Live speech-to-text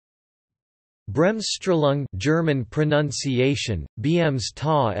Bremsstrahlung German pronunciation,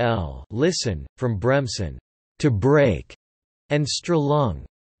 Bremsstrahlung listen, from Bremsen, to break, and Strahlung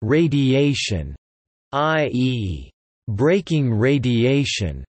radiation, i.e., breaking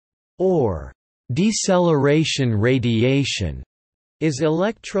radiation, or deceleration radiation, is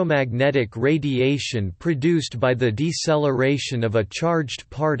electromagnetic radiation produced by the deceleration of a charged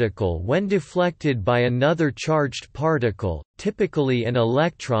particle when deflected by another charged particle, typically an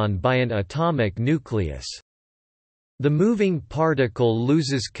electron by an atomic nucleus. The moving particle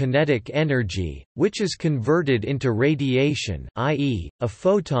loses kinetic energy, which is converted into radiation, i.e., a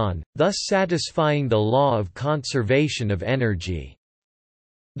photon, thus satisfying the law of conservation of energy.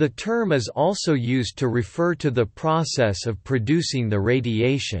 The term is also used to refer to the process of producing the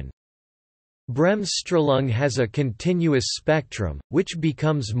radiation. Bremsstrahlung has a continuous spectrum, which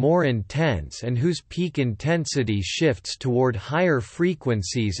becomes more intense and whose peak intensity shifts toward higher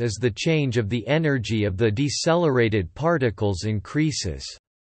frequencies as the change of the energy of the decelerated particles increases.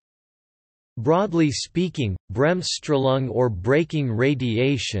 Broadly speaking, Bremsstrahlung or breaking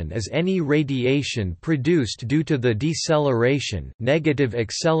radiation is any radiation produced due to the deceleration, negative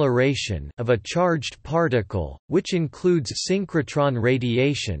acceleration of a charged particle, which includes synchrotron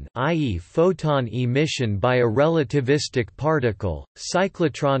radiation, i.e. photon emission by a relativistic particle,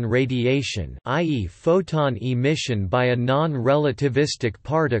 cyclotron radiation, i.e. photon emission by a non-relativistic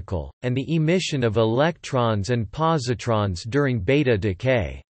particle, and the emission of electrons and positrons during beta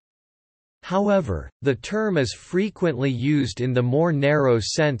decay. However, the term is frequently used in the more narrow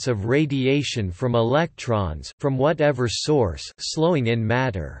sense of radiation from electrons, from whatever source, slowing in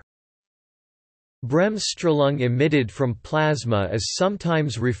matter. Bremsstrahlung emitted from plasma is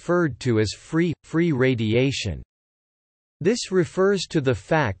sometimes referred to as free radiation. This refers to the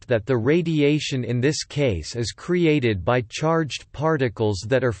fact that the radiation in this case is created by charged particles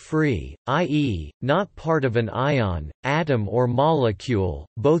that are free, i.e., not part of an ion, atom or molecule,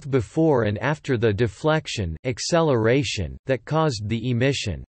 both before and after the deflection acceleration that caused the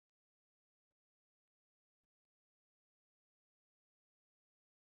emission.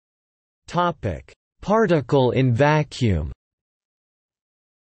 Particle in vacuum.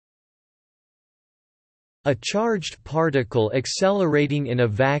 A charged particle accelerating in a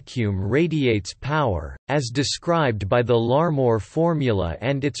vacuum radiates power, as described by the Larmor formula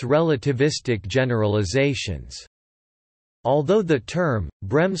and its relativistic generalizations. Although the term,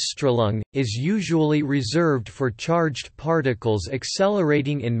 Bremsstrahlung, is usually reserved for charged particles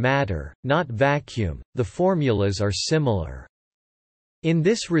accelerating in matter, not vacuum, the formulas are similar. In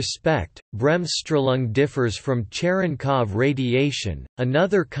this respect, Bremsstrahlung differs from Cherenkov radiation,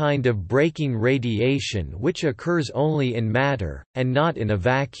 another kind of breaking radiation which occurs only in matter, and not in a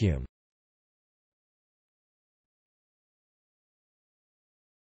vacuum.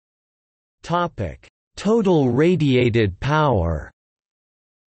 Total radiated power.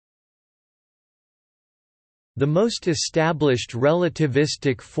 The most established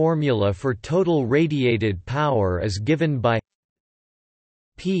relativistic formula for total radiated power is given by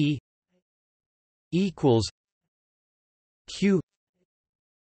P equals Q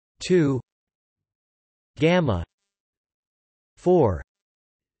 2 gamma 4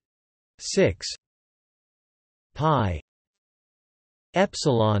 6 pi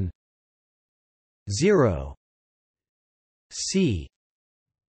epsilon 0 c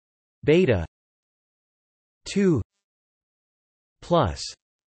beta 2 plus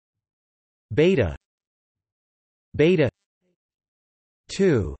beta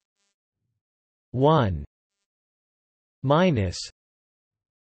 2 1 minus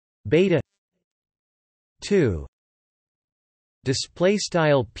beta 2. Display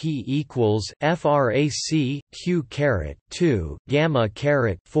style p equals frac q caret 2 gamma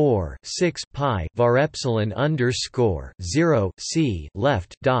caret 4 6 pi var epsilon underscore 0 c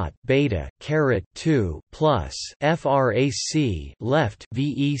left dot beta caret 2 plus frac left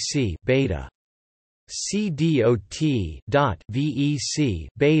vec beta c dot dot vec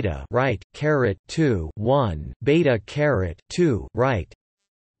beta right caret 2 1 beta caret 2 right,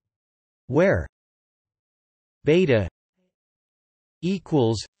 where beta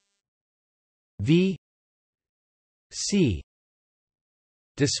equals v c.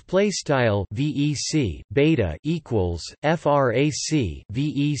 Display style vec beta equals frac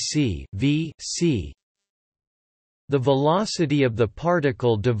vec v c. The velocity of the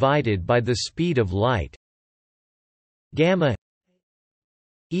particle divided by the speed of light. Gamma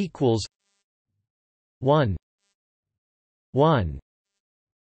equals 1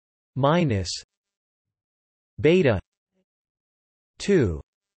 minus beta 2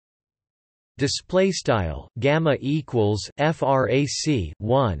 display style gamma equals frac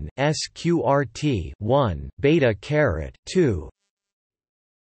 1 sqrt 1 beta caret 2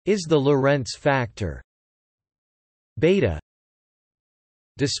 is the Lorentz factor beta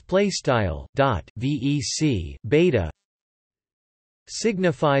display style dot vec beta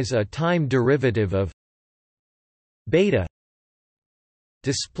signifies a time derivative of beta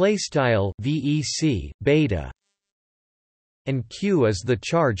display style vec beta, and q is the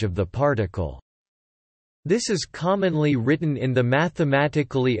charge of the particle. This is commonly written in the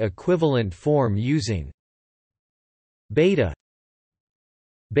mathematically equivalent form using beta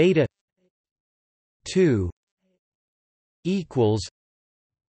 2 equals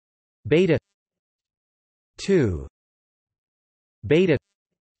beta 2 beta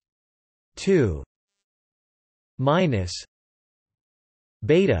 2 minus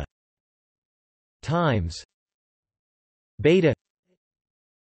beta times beta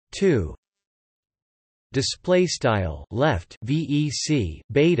 2 display style left vec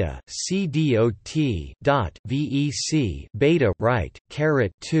beta c dot dot vec beta right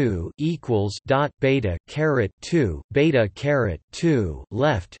caret 2 equals dot beta caret 2 beta caret 2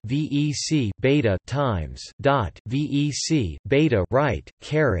 left vec beta times dot vec beta right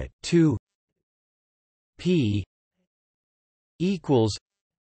caret 2 p equals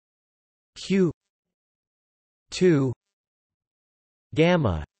q 2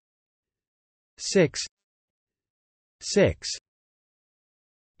 gamma 6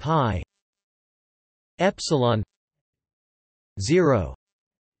 pi epsilon 0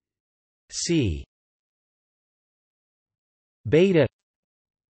 c beta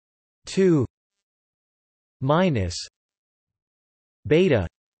 2 minus beta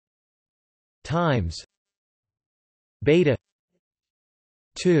times beta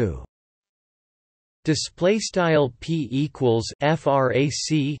 2. Display style p equals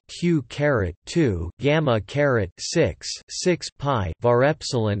frac q caret 2 gamma caret 6 pi var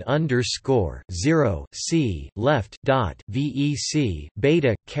epsilon underscore 0 c left dot vec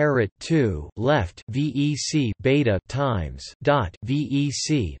beta caret 2 left vec beta times dot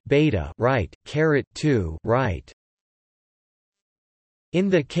vec beta right caret 2 right. In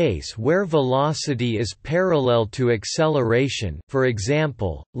the case where velocity is parallel to acceleration, for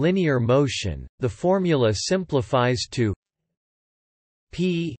example, linear motion, the formula simplifies to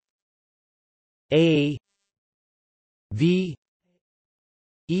p a v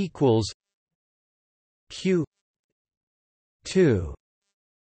equals q 2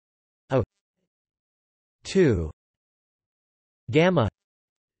 a 2 gamma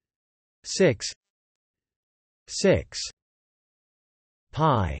 6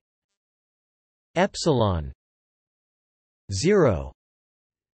 pi epsilon 0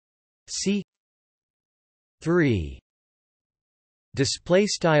 c 3 display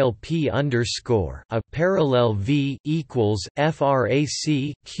style p underscore a parallel v equals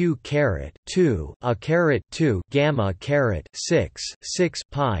frac q caret 2 a caret 2 gamma caret 6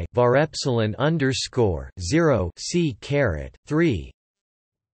 pi var epsilon underscore 0 c caret 3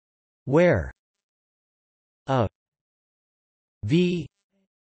 where a v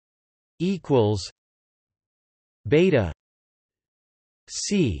equals beta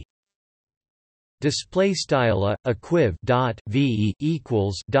c display style a equiv dot v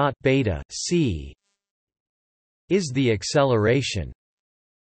equals dot beta c is the acceleration.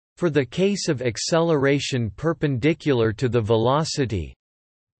 For the case of acceleration perpendicular to the velocity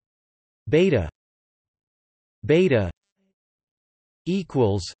beta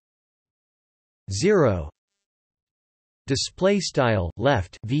equals 0 display style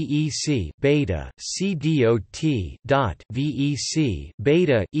left vec beta c dot vec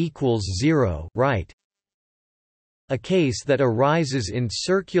beta equals 0 right. A case that arises in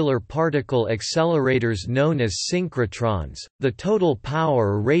circular particle accelerators known as synchrotrons, the total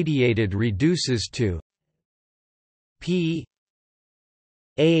power radiated reduces to p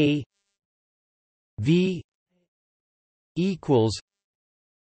a v equals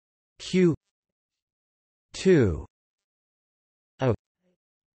q 2 a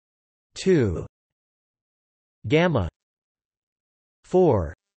 2 gamma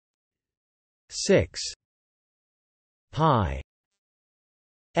 4 6 pi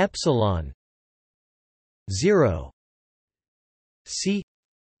epsilon 0 c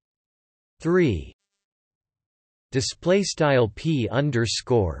 3 display style p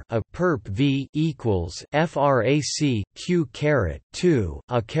underscore a perp v equals frac q caret 2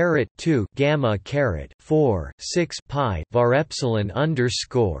 a caret 2 gamma caret 4 6 pi var epsilon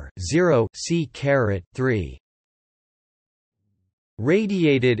underscore 0 c caret 3.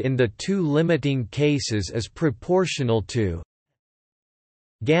 Radiated in the two limiting cases is proportional to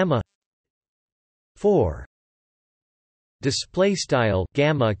gamma 4 display style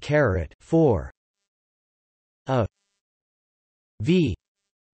gamma caret 4 a v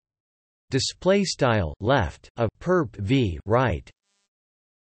display style left a perp v right,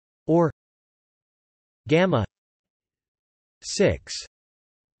 or gamma 6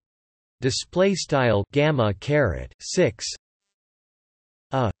 display style gamma caret 6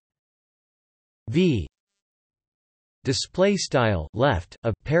 a v display style left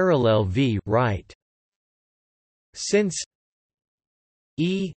a parallel v right. Since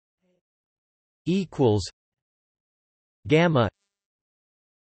E equals gamma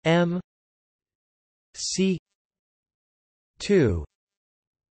m c 2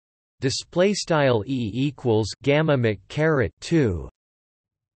 display style E equals gamma mc caret 2,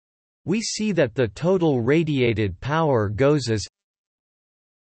 we see that the total radiated power goes as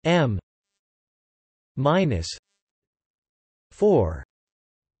m minus 4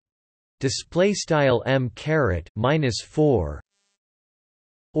 display style m caret minus 4,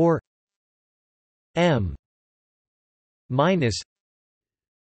 or m minus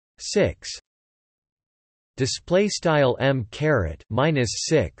 6 display style m caret minus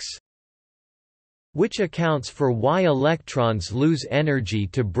 6, which accounts for why electrons lose energy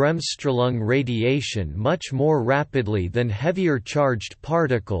to Bremsstrahlung radiation much more rapidly than heavier charged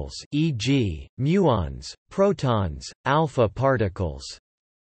particles, e.g., muons, protons, alpha particles.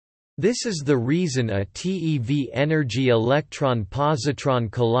 This is the reason a TeV energy electron-positron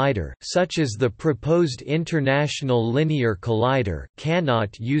collider, such as the proposed International Linear Collider,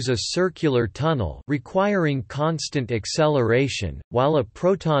 cannot use a circular tunnel requiring constant acceleration, while a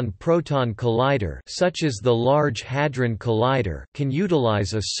proton-proton collider, such as the Large Hadron Collider, can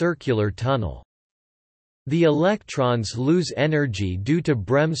utilize a circular tunnel. The electrons lose energy due to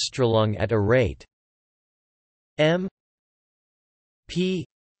Bremsstrahlung at a rate m p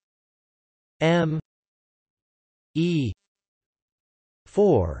m e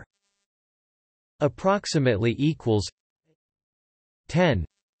 4 approximately equals 10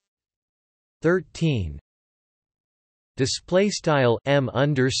 13 display style m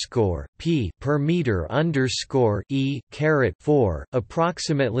underscore p per meter underscore e caret 4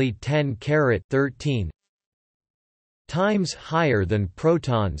 approximately 10 caret 13 times higher than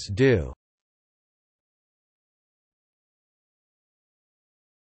protons do.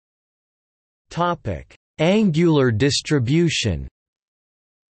 Topic: Angular distribution.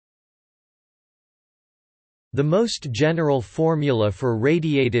 The most general formula for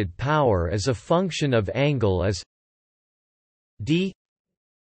radiated power as a function of angle is d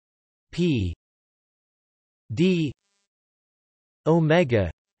p d omega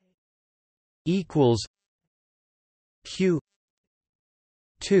equals q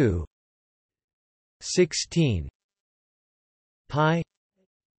 2 16 pi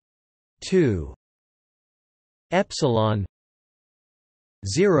 2 epsilon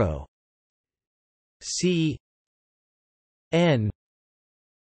 0 c n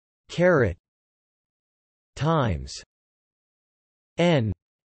caret times n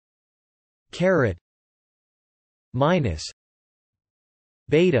caret minus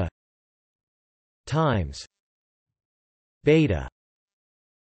beta times beta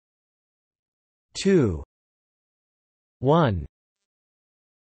 2 1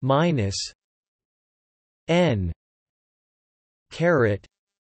 minus n caret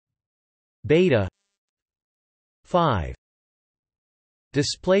beta 5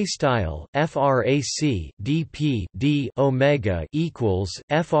 display style frac dp d omega equals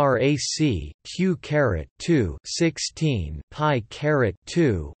frac q caret 2 16 pi caret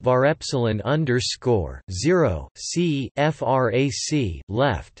 2 var epsilon underscore 0 c frac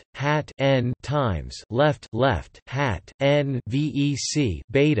left hat n times left hat n vec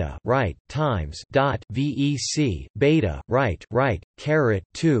beta right times dot vec beta right caret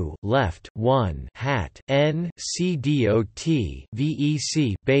 2 left 1 hat n c dot vec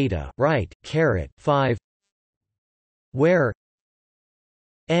beta right caret 5, where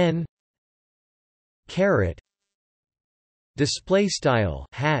n caret display style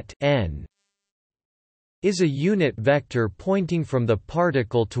hat n is a unit vector pointing from the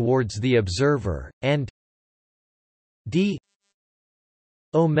particle towards the observer, and d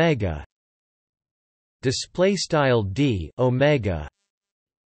omega display style d omega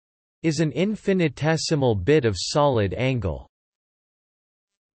is an infinitesimal bit of solid angle.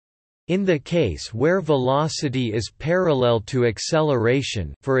 In the case where velocity is parallel to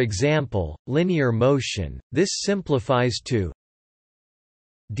acceleration, for example, linear motion, this simplifies to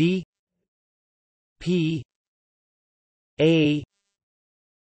d p a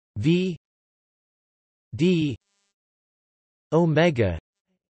v d omega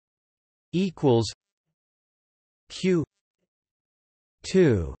equals q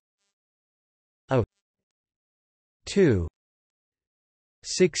 2 a 2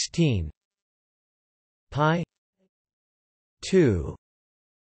 16 pi 2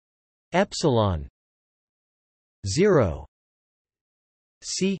 epsilon 0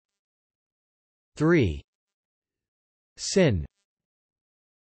 c 3 sin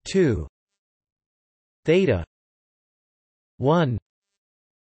 2 theta 1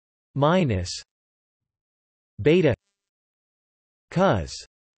 minus beta cos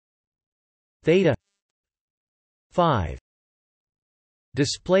theta 5.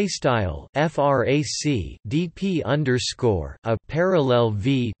 Display style frac dp underscore a parallel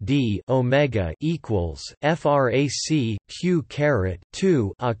v d omega equals frac q caret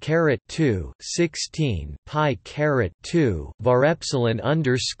 2 a caret 2 16 pi caret 2 var epsilon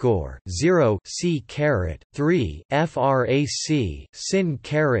underscore 0 c caret 3 frac sin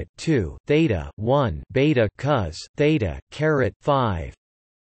caret 2 theta 1 beta cos theta caret 5,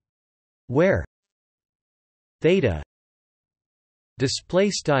 where theta display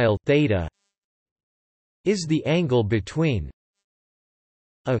style theta is the angle between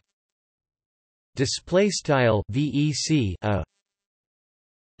a display style vec a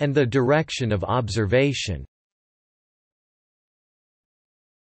and the direction of observation.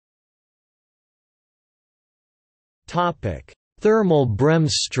 Topic: Thermal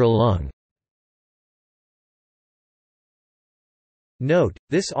Bremsstrahlung. Note,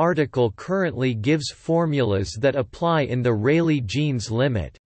 this article currently gives formulas that apply in the Rayleigh-Jeans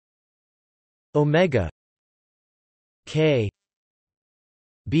limit. Omega k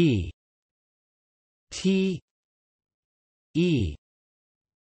b t e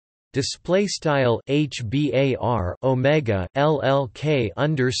display style hbar omega llk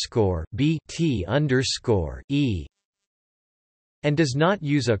underscore b t underscore e, and does not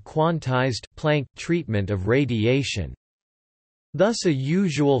use a quantized Planck treatment of radiation. Thus a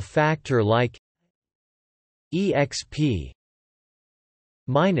usual factor like exp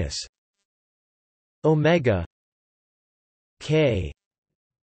minus omega k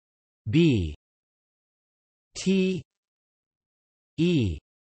b t e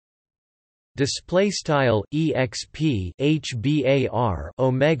display style exp hbar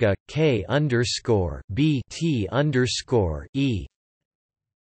omega k underscore b t underscore e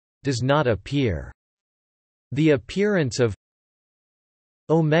does not appear. The appearance of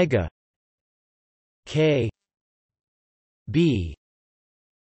omega k b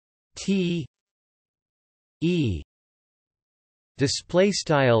t e display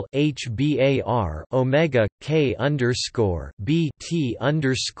style hbar omega k underscore b t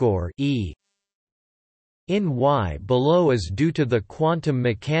underscore e in Y below is due to the quantum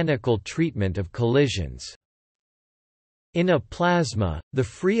mechanical treatment of collisions. In a plasma, the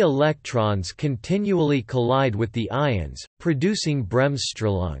free electrons continually collide with the ions, producing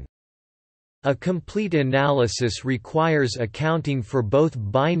Bremsstrahlung. A complete analysis requires accounting for both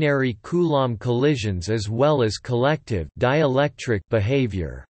binary Coulomb collisions as well as collective dielectric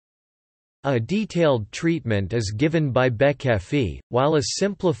behavior. A detailed treatment is given by Bekefi, while a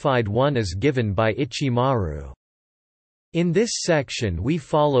simplified one is given by Ichimaru. In this section we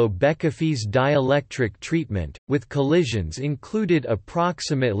follow Bekefi's dielectric treatment, with collisions included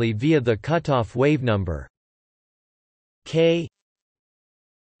approximately via the cutoff wavenumber k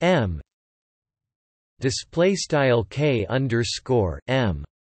m k m.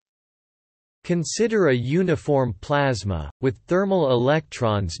 Consider a uniform plasma, with thermal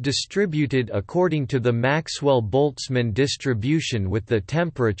electrons distributed according to the Maxwell-Boltzmann distribution with the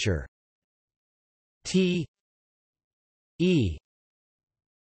temperature T E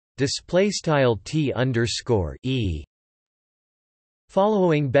T_E.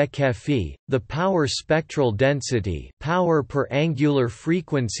 Following Bekefi, the power spectral density, power per angular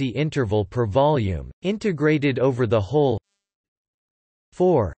frequency interval per volume, integrated over the whole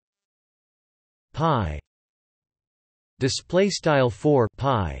 4 pi 4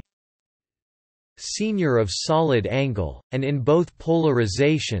 pi senior of solid angle, and in both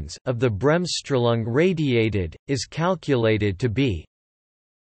polarizations of the Bremsstrahlung radiated, is calculated to be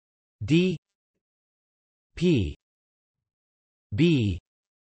d p b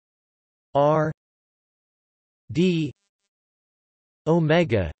r d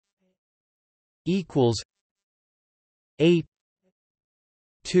omega equals 8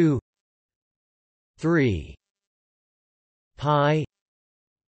 2 3 pi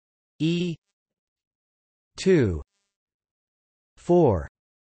e 2 4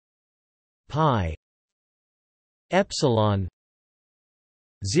 pi epsilon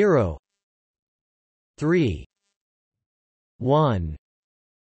 0 3 1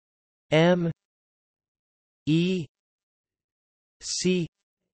 m E C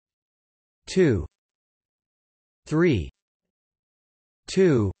 2 3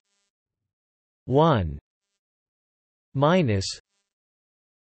 2 1 minus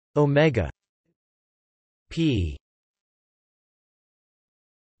omega p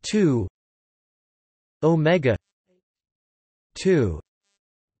 2 omega 2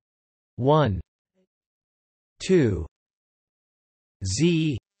 1 2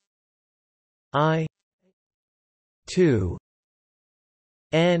 z I 2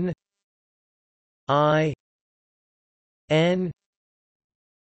 n I n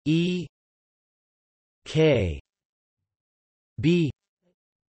e k b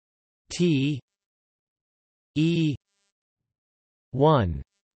t e 1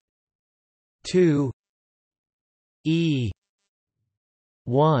 2 e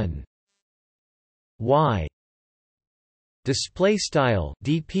 1 y. Display style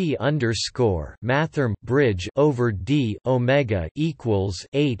dp underscore mathrm bridge over d omega equals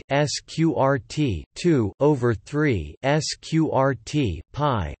 8 sqrt 2 over 3 sqrt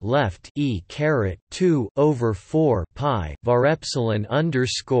pi left e caret 2 over 4 pi var epsilon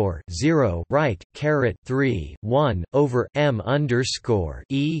underscore 0 right caret 3 1 over m underscore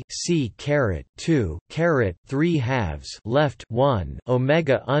e c caret 2 caret 3 halves left 1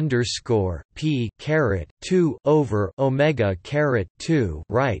 omega underscore p caret 2 over omega caret 2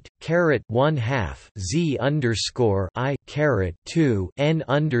 right caret 1 half z underscore I caret 2 n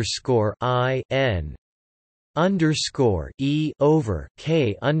underscore I n underscore e over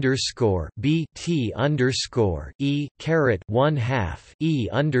k underscore b t underscore e caret 1 half e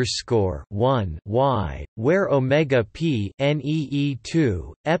underscore 1 y, where omega p n e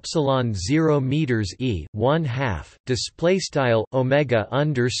 2 epsilon 0 meters e 1 half display style omega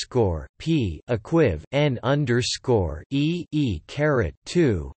underscore p equiv n underscore e caret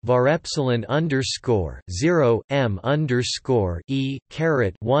 2 var epsilon underscore 0 m underscore e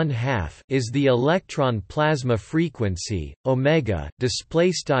caret 1 half is the electron plasma frequency. Omega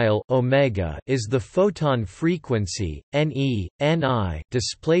display style omega is the photon frequency. Ne ni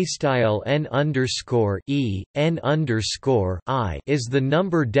display style n underscore e n underscore I is the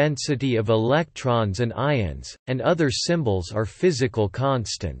number density of electrons and ions, and other symbols are physical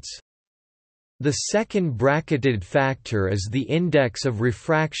constants. The second bracketed factor is the index of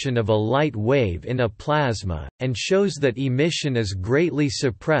refraction of a light wave in a plasma, and shows that emission is greatly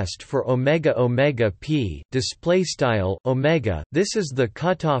suppressed for omega p omega. This is the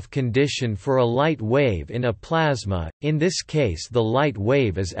cutoff condition for a light wave in a plasma. In this case, the light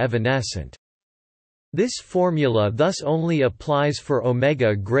wave is evanescent. This formula thus only applies for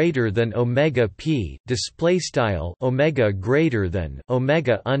omega greater than omega p display style omega greater than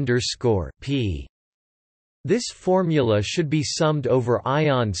omega underscore p. This formula should be summed over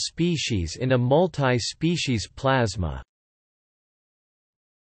ion species in a multi-species plasma.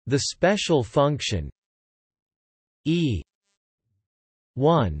 The special function E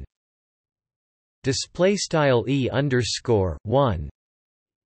 1 display style E underscore 1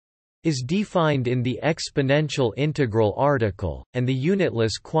 is defined in the exponential integral article, and the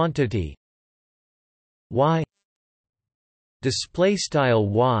unitless quantity y display style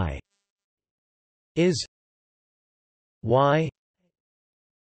y is y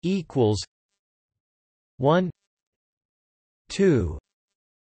equals 1 2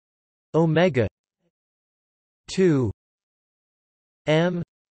 omega 2 m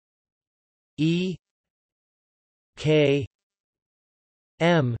e k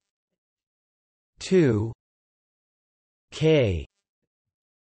m 2 k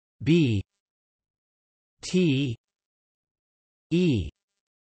b t e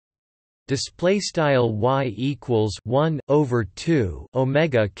display style y equals 1 over 2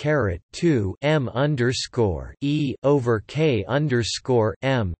 omega caret 2 m underscore e over k underscore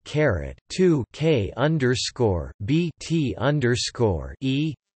m caret 2 k underscore b t underscore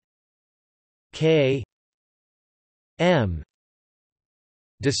e k m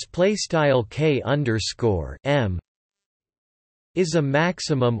display style k underscore m is a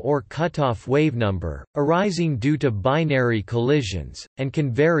maximum or cutoff wavenumber, arising due to binary collisions, and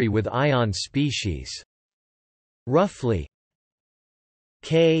can vary with ion species. Roughly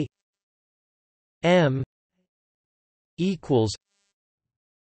k m equals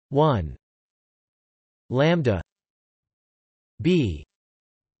 1 lambda b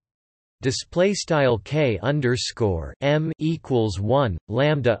display style k underscore m equals 1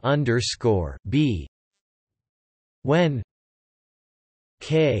 lambda underscore b when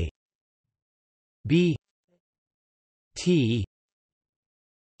k b t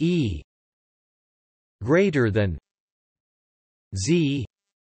e greater than z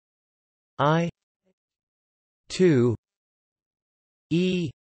I 2 E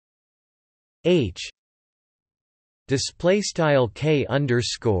H display style K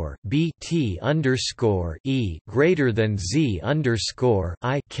underscore B T underscore E greater than Z underscore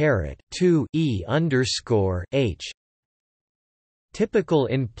I caret 2 E underscore H, typical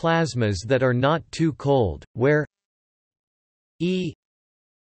in plasmas that are not too cold, where E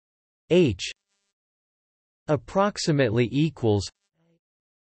H approximately equals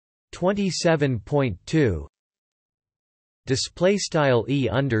 27.2 display style E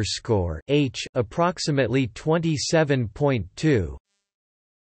underscore H approximately 27.2.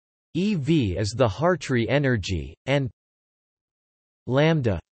 EV is the Hartree energy, and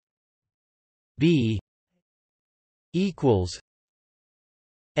lambda B equals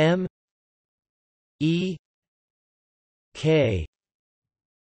M E K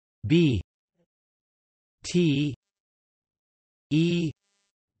B T E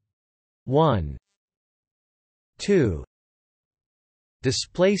 1 2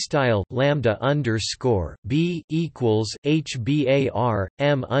 display style lambda underscore B equals HBAR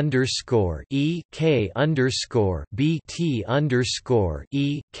M underscore E K underscore B T underscore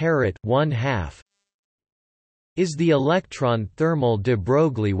E caret 1/2 is the electron thermal de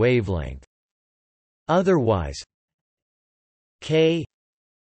Broglie wavelength. Otherwise, K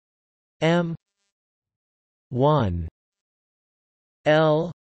M 1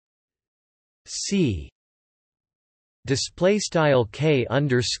 L C display style K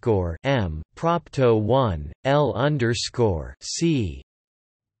underscore M propto 1 L underscore C,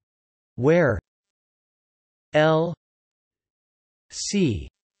 where L C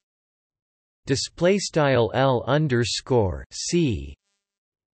display style L underscore C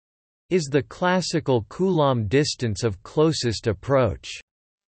is the classical Coulomb distance of closest approach.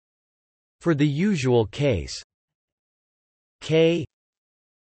 For the usual case, K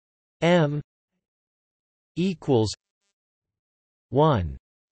M equals 1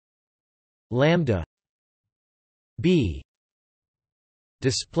 lambda B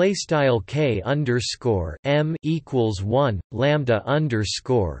display style K underscore M equals 1 lambda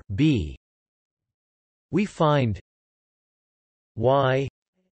underscore B, we find Y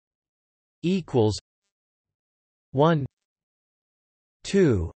equals 1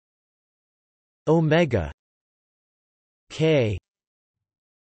 2 omega K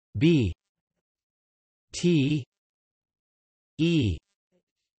B T E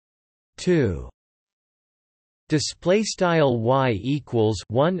 2 display style Y equals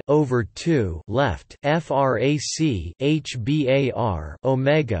 1 over 2 left frac HBAR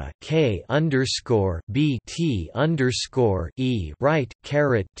omega K underscore B T underscore E right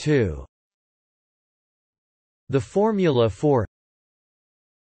caret 2. The formula for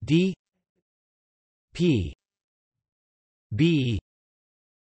D P B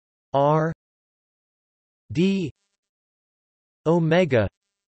R D omega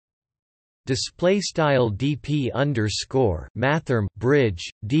display style dp underscore mathrm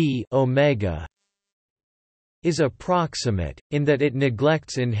bridge d omega is approximate in that it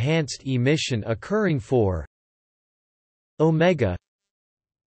neglects enhanced emission occurring for omega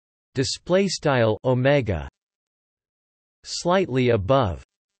display style omega slightly above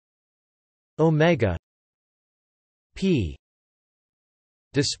omega p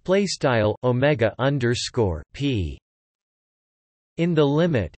display style omega underscore p. In the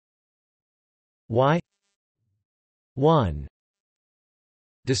limit y 1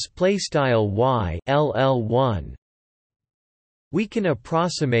 display style y ll1, we can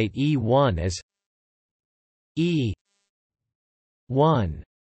approximate E1 as E1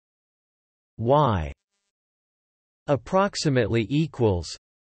 y approximately equals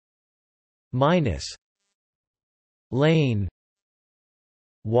minus lane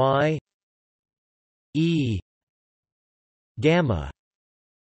y E gamma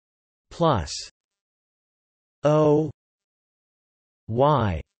plus O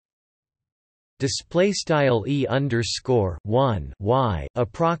y display style E underscore 1 y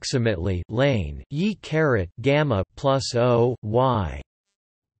approximately lane y caret gamma plus O y,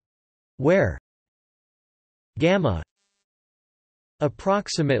 where gamma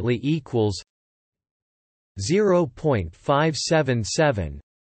approximately equals 0.577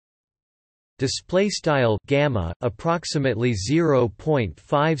 display style gamma approximately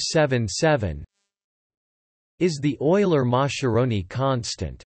 0.577 is the Euler-Mascheroni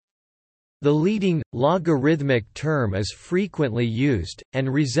constant. The leading, logarithmic term is frequently used,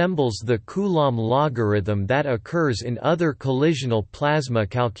 and resembles the Coulomb logarithm that occurs in other collisional plasma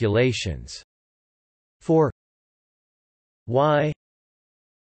calculations. For y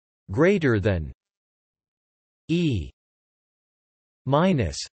greater than E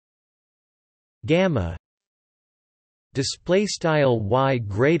minus gamma display style y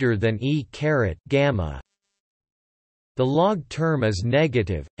greater than e caret gamma. The log term is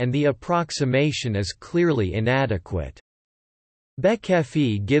negative, and the approximation is clearly inadequate.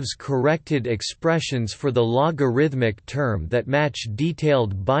 Bekefi gives corrected expressions for the logarithmic term that match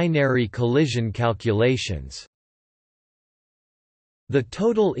detailed binary collision calculations. The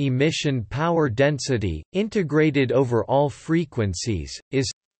total emission power density, integrated over all frequencies, is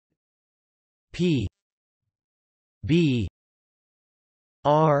P B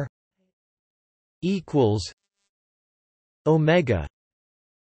R equals omega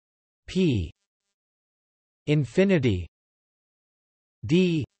P infinity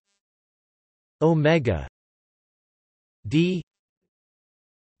d omega d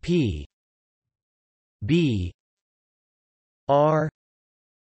P B R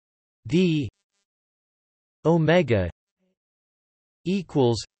d omega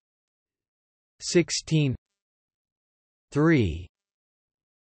equals 16 3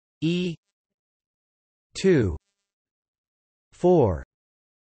 e 2 4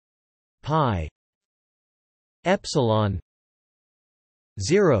 pi epsilon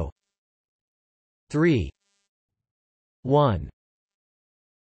 0 3 1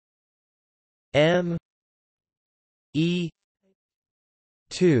 m e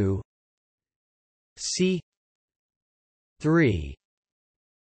 2 c 3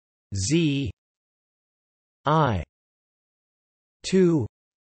 z I 2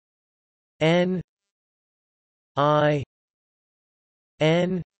 n I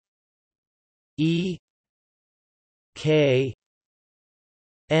n e k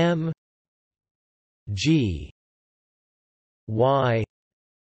m g y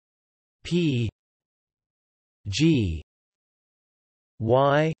p g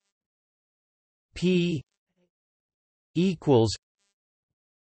y p equals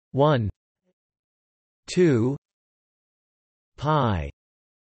 1 2 pi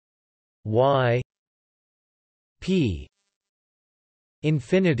y p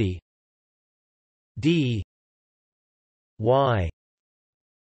infinity d y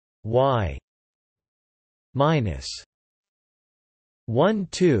y minus 1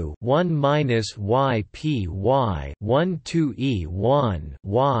 2 1 minus y p y 1 2 e 1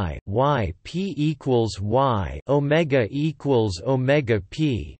 y y p equals y omega equals omega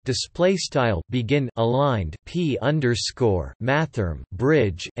p display style begin aligned p underscore mathrm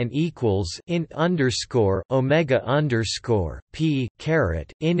bridge and equals int underscore omega underscore p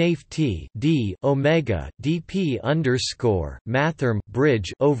caret inft d omega dp underscore mathrm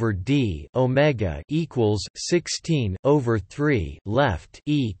bridge over d omega equals 16 over 3 left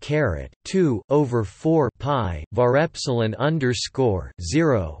e caret 2 over 4 pi var epsilon underscore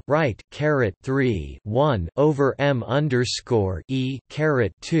 0 right caret 3 1 over m underscore e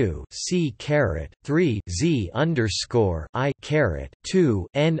caret 2 c caret 3 z underscore I caret 2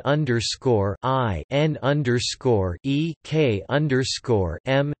 n underscore I n underscore e k underscore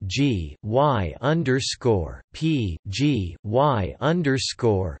m g y underscore p g y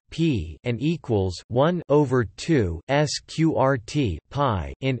underscore p and equals 1 over 2 sqrt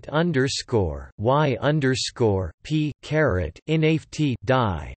pi int underscore y underscore p caret inft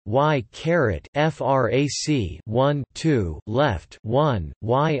die y caret frac 1 2 left 1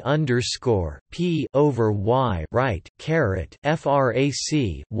 y underscore p over y right caret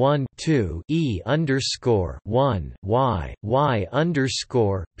frac 1 2 e underscore 1 y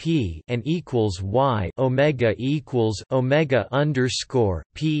underscore p and equals y omega equals omega underscore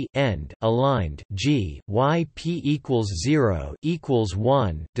p end aligned g y p equals 0 equals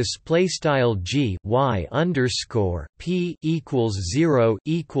 1 display style g y underscore p equals 0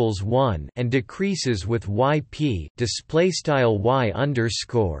 equals 1 and decreases with y p display style y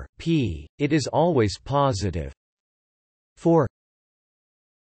underscore p. It is always positive. For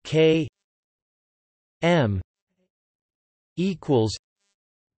k m equals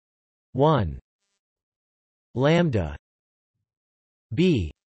 1 lambda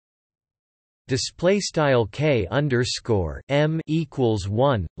b display style k underscore m equals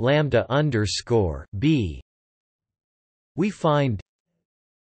 1 lambda underscore b, we find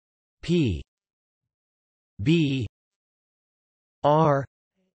p b r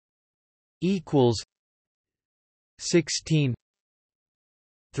equals 16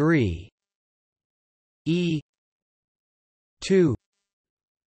 3 e 2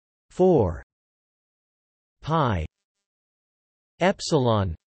 4 pi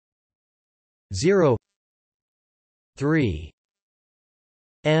epsilon 0 3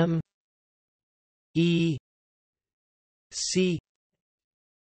 m e c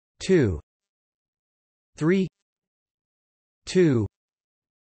 2 3 2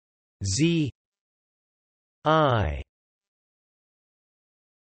 z I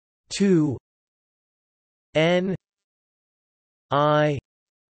 2 n I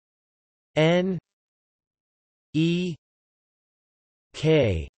n E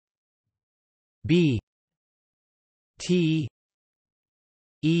K B T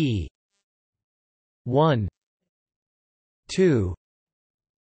E 1 2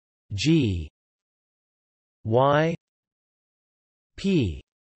 G Y P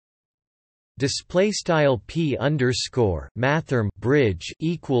display style p underscore mathrm bridge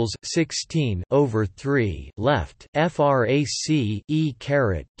equals 16 over 3 left frac e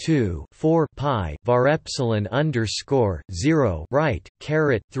caret 2 4 pi var epsilon underscore 0 right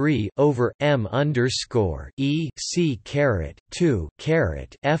caret 3 over m underscore e c caret 2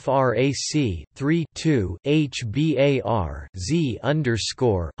 caret frac 3 2 hbar z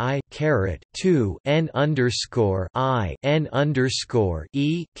underscore I caret 2 n underscore I n underscore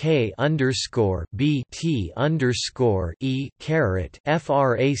e k underscore b t underscore e caret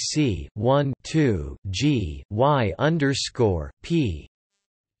frac 1 2 g y underscore p.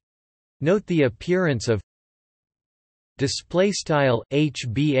 Note the appearance of display style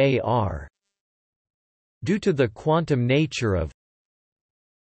hbar due to the quantum nature of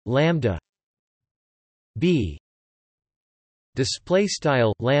lambda b display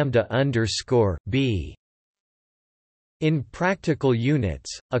style lambda underscore b. In practical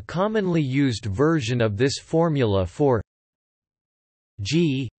units, a commonly used version of this formula for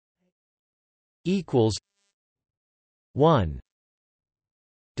G equals 1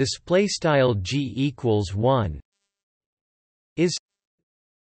 display style G equals 1 is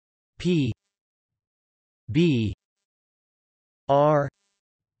P B R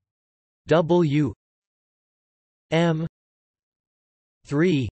W M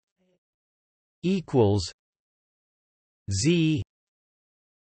 3 equals Z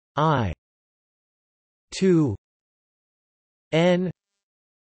I 2 N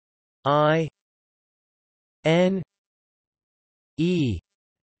I N E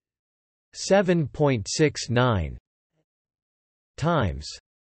 7.69 times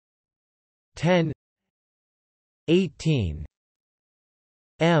 10 18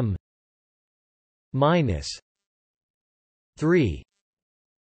 m minus 3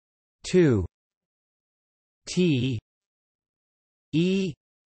 2 T E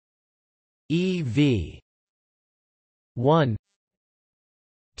EV 1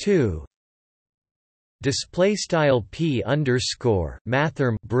 2 display style p underscore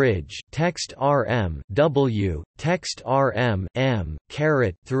mathrm bridge text rm w text rm m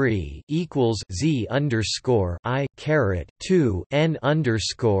caret 3 equals z underscore I caret 2 n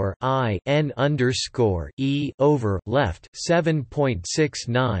underscore I n underscore e over left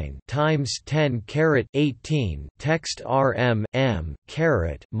 7.69 times 10 caret 18 text rm m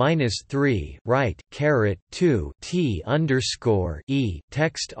caret minus 3 right caret 2 t underscore e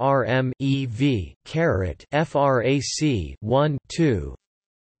text rm ev caret frac 1 2.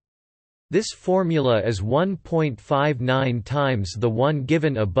 This formula is 1.59 times the one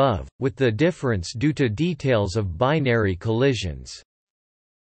given above, with the difference due to details of binary collisions.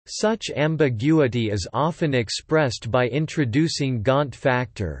 Such ambiguity is often expressed by introducing Gantt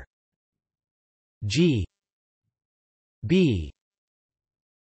factor G B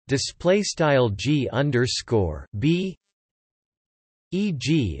display style G underscore B,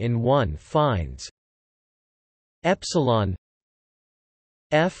 e.g. in one finds epsilon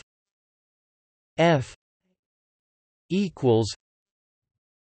f f equals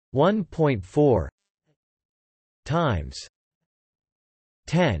 1.4 times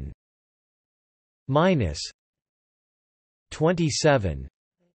 10 minus 27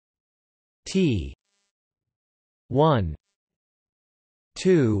 t 1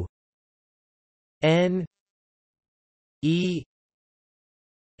 2 n e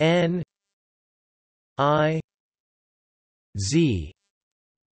n I z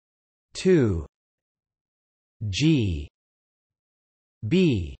 2 g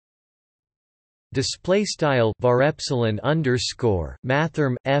b display style var epsilon underscore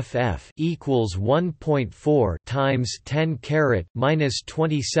mathrm ff equals 1.4 times 10 caret minus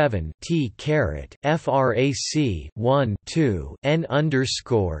 27 t caret frac 1 2 n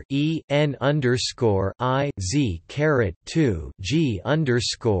underscore e n underscore I z caret 2 g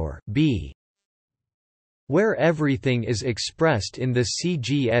underscore b, where everything is expressed in the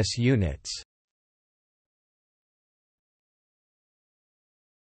CGS units.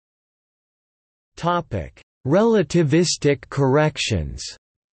 Topic: Relativistic corrections.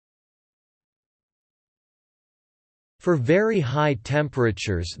 For very high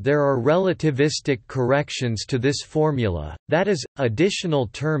temperatures there are relativistic corrections to this formula, that is, additional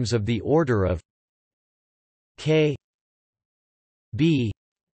terms of the order of k b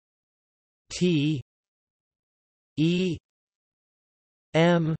T E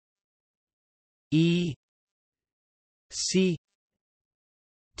M E C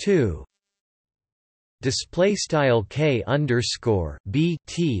 2 display style K underscore B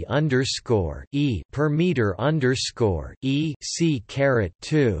T underscore E per meter underscore E C caret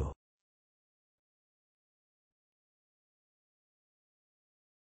 2.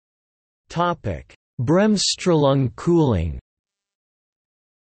 Topic: Bremsstrahlung cooling.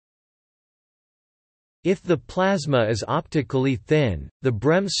 If the plasma is optically thin, the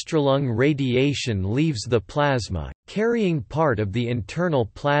Bremsstrahlung radiation leaves the plasma, carrying part of the internal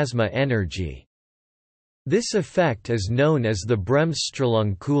plasma energy. This effect is known as the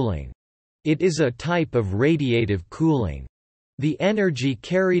Bremsstrahlung cooling. It is a type of radiative cooling. The energy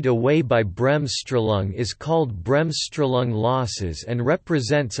carried away by Bremsstrahlung is called Bremsstrahlung losses and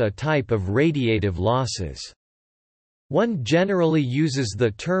represents a type of radiative losses. One generally uses the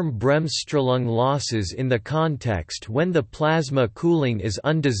term Bremsstrahlung losses in the context when the plasma cooling is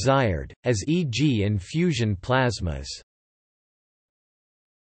undesired, as e.g. in fusion plasmas.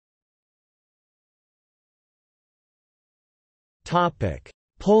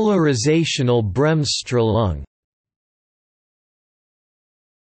 Polarizational Bremsstrahlung.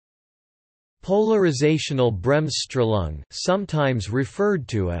 Polarizational Bremsstrahlung, sometimes referred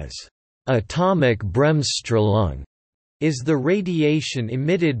to as atomic Bremsstrahlung, is the radiation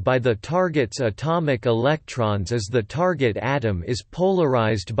emitted by the target's atomic electrons as the target atom is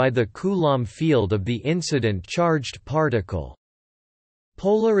polarized by the Coulomb field of the incident charged particle.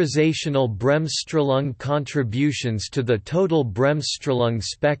 Polarizational Bremsstrahlung contributions to the total Bremsstrahlung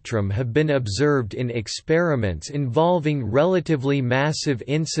spectrum have been observed in experiments involving relatively massive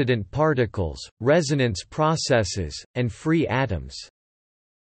incident particles, resonance processes, and free atoms.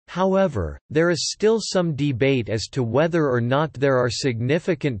 However, there is still some debate as to whether or not there are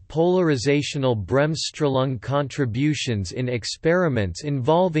significant polarizational Bremsstrahlung contributions in experiments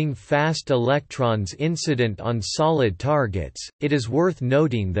involving fast electrons incident on solid targets. It is worth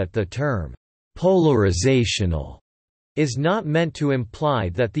noting that the term polarizational is not meant to imply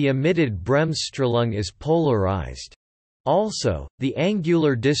that the emitted Bremsstrahlung is polarized. Also, the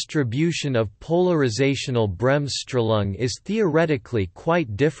angular distribution of polarizational Bremsstrahlung is theoretically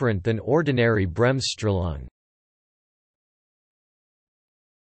quite different than ordinary Bremsstrahlung.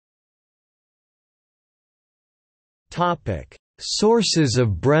 Topic: Sources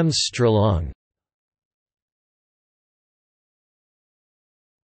of Bremsstrahlung.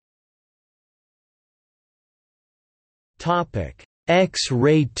 Topic: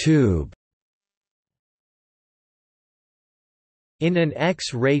 X-ray tube. In an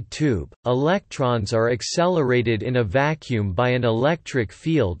X-ray tube, electrons are accelerated in a vacuum by an electric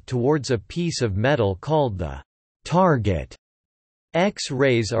field towards a piece of metal called the target.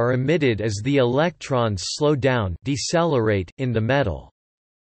 X-rays are emitted as the electrons slow down decelerate in the metal.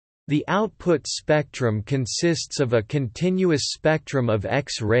 The output spectrum consists of a continuous spectrum of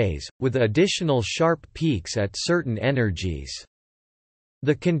X-rays, with additional sharp peaks at certain energies.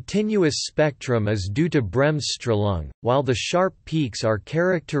 The continuous spectrum is due to Bremsstrahlung, while the sharp peaks are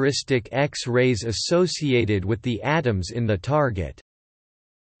characteristic X-rays associated with the atoms in the target.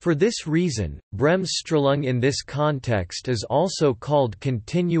 For this reason, Bremsstrahlung in this context is also called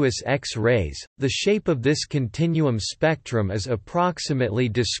continuous X-rays. The shape of this continuum spectrum is approximately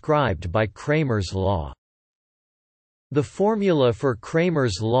described by Kramer's law. The formula for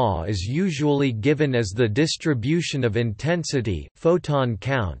Kramer's law is usually given as the distribution of intensity, photon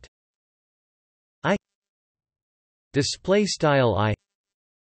count, I I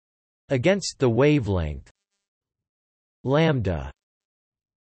against the wavelength lambda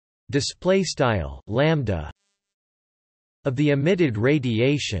lambda of the emitted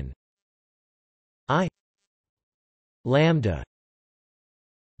radiation I lambda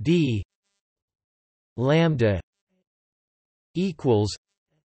d lambda equals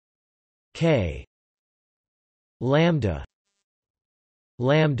K lambda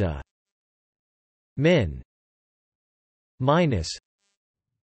min minus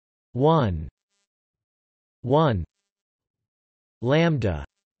 1 lambda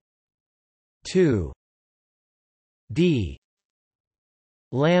 2 d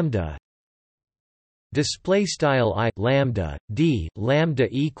lambda display style I lambda d lambda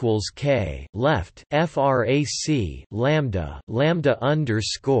equals K left frac lambda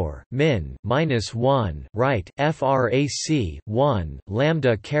underscore min minus 1 right frac 1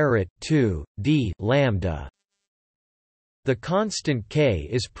 lambda caret 2 d lambda. The constant K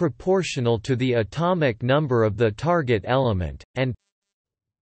is proportional to the atomic number of the target element, and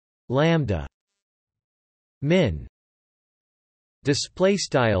lambda min display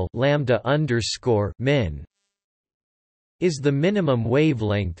style lambda underscore min is the minimum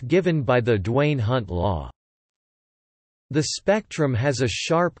wavelength given by the Duane-Hunt law. The spectrum has a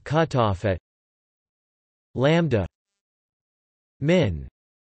sharp cutoff at lambda min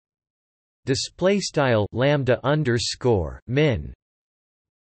display style lambda underscore min,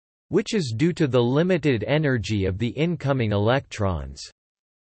 which is due to the limited energy of the incoming electrons.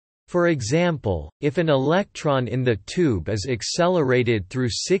 For example, if an electron in the tube is accelerated through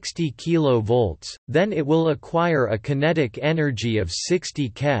 60 kV, then it will acquire a kinetic energy of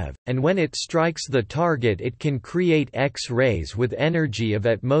 60 keV, and when it strikes the target it can create X-rays with energy of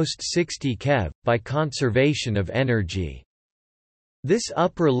at most 60 keV, by conservation of energy. This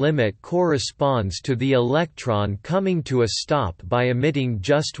upper limit corresponds to the electron coming to a stop by emitting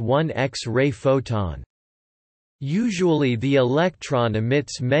just one X-ray photon. Usually the electron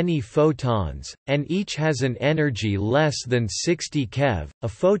emits many photons, and each has an energy less than 60 keV. A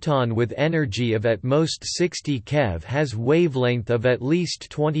photon with energy of at most 60 keV has wavelength of at least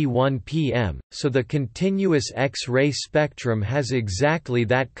 21 pm, so the continuous X-ray spectrum has exactly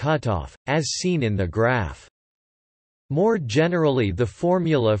that cutoff, as seen in the graph. More generally, the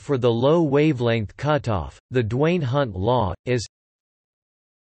formula for the low wavelength cutoff, the Duane-Hunt law, is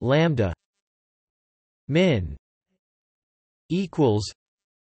lambda min equals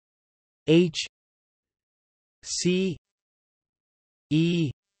h c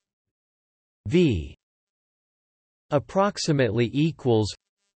e v approximately equals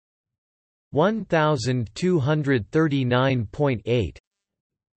 1239.8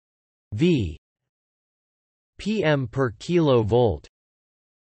 v pm per kilovolt.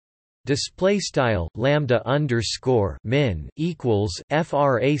 Display style lambda underscore min equals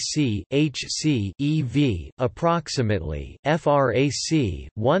frac hc ev approximately frac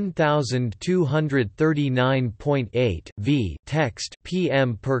 1239.8 v text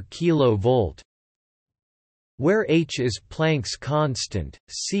pm per kilovolt, where h is Planck's constant,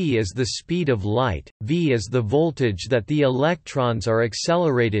 c is the speed of light, v is the voltage that the electrons are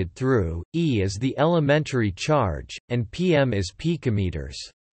accelerated through, e is the elementary charge, and pm is picometers.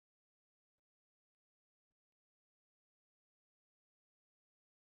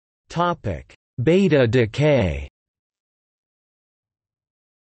 Topic: Beta decay.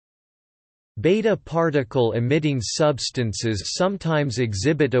 Beta particle-emitting substances sometimes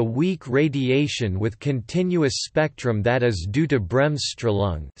exhibit a weak radiation with continuous spectrum that is due to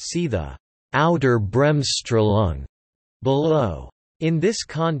Bremsstrahlung. See the outer Bremsstrahlung below. In this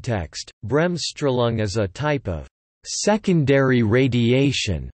context, Bremsstrahlung is a type of secondary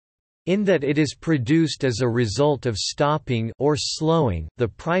radiation, in that it is produced as a result of stopping or slowing the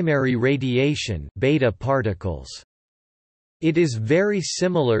primary radiation beta particles. It is very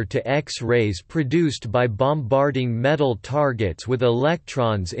similar to X-rays produced by bombarding metal targets with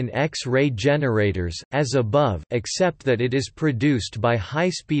electrons in X-ray generators, as above, except that it is produced by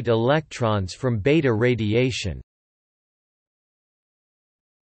high-speed electrons from beta radiation.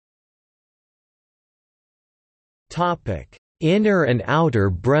 Inner and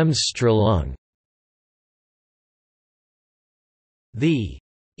outer Bremsstrahlung. The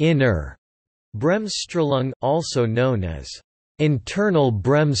inner Bremsstrahlung, also known as internal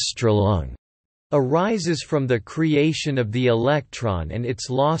Bremsstrahlung, arises from the creation of the electron and its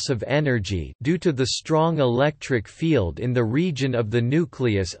loss of energy due to the strong electric field in the region of the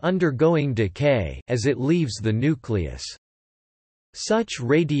nucleus undergoing decay as it leaves the nucleus. Such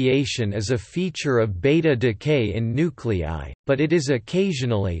radiation is a feature of beta decay in nuclei, but it is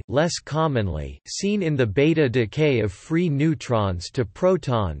occasionally, less commonly, seen in the beta decay of free neutrons to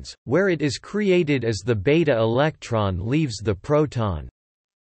protons, where it is created as the beta electron leaves the proton.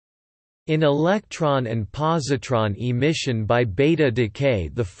 In electron and positron emission by beta decay,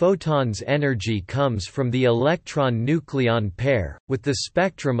 the photon's energy comes from the electron-nucleon pair, with the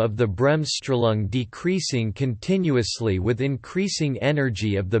spectrum of the Bremsstrahlung decreasing continuously with increasing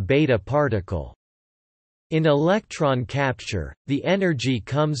energy of the beta particle. In electron capture, the energy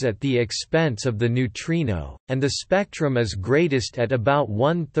comes at the expense of the neutrino, and the spectrum is greatest at about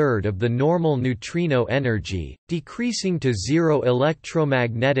 1/3 of the normal neutrino energy, decreasing to zero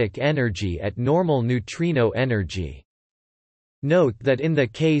electromagnetic energy at normal neutrino energy. Note that in the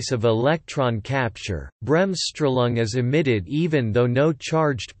case of electron capture, Bremsstrahlung is emitted even though no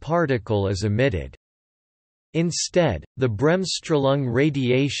charged particle is emitted. Instead, the Bremsstrahlung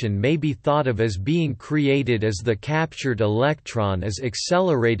radiation may be thought of as being created as the captured electron is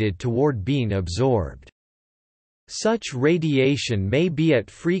accelerated toward being absorbed. Such radiation may be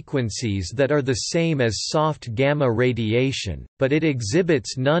at frequencies that are the same as soft gamma radiation, but it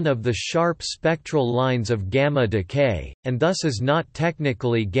exhibits none of the sharp spectral lines of gamma decay, and thus is not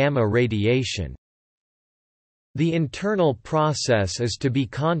technically gamma radiation. The internal process is to be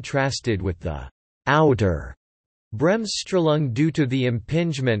contrasted with the outer Bremsstrahlung due to the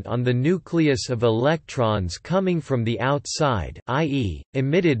impingement on the nucleus of electrons coming from the outside, i.e.,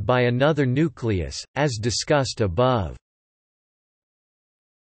 emitted by another nucleus, as discussed above.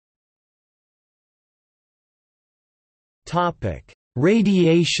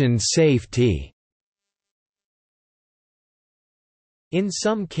 Radiation safety. In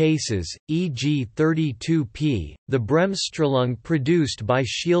some cases, e.g. 32P, the Bremsstrahlung produced by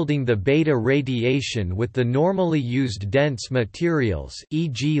shielding the beta radiation with the normally used dense materials,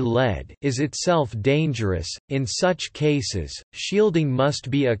 e.g. lead, is itself dangerous. In such cases, shielding must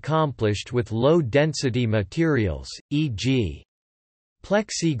be accomplished with low-density materials, e.g.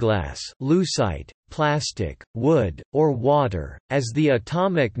 plexiglass, lucite, plastic, wood, or water. As the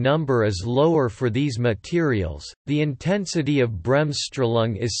atomic number is lower for these materials, the intensity of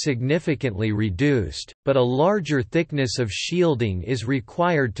Bremsstrahlung is significantly reduced, but a larger thickness of shielding is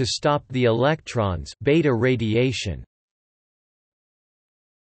required to stop the electrons' beta radiation.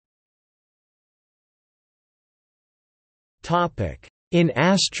 In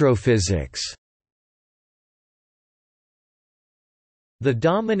astrophysics, the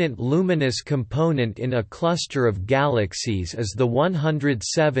dominant luminous component in a cluster of galaxies is the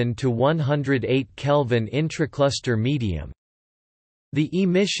 107 to 108 Kelvin intracluster medium. The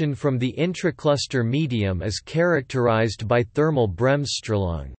emission from the intracluster medium is characterized by thermal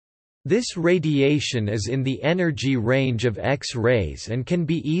Bremsstrahlung. This radiation is in the energy range of X-rays and can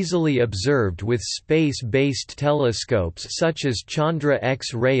be easily observed with space-based telescopes such as Chandra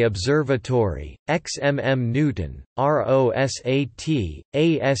X-ray Observatory, XMM Newton, ROSAT,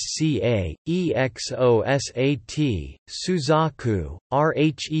 ASCA, EXOSAT, Suzaku,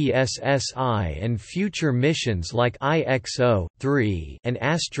 RHESSI, and future missions like IXO-3 and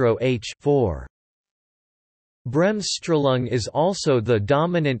Astro H-4. Bremsstrahlung is also the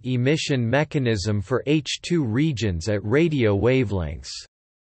dominant emission mechanism for H2 regions at radio wavelengths.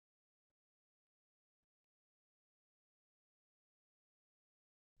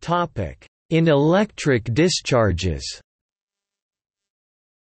 In electric discharges.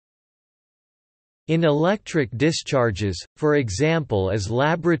 In electric discharges, for example as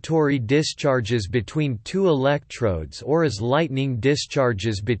laboratory discharges between two electrodes or as lightning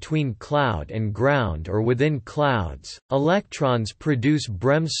discharges between cloud and ground or within clouds, electrons produce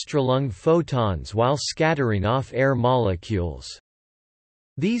Bremsstrahlung photons while scattering off air molecules.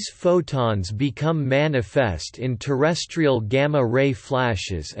 These photons become manifest in terrestrial gamma-ray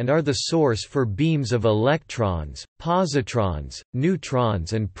flashes and are the source for beams of electrons, positrons,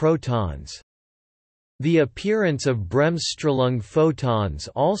 neutrons and protons. The appearance of Bremsstrahlung photons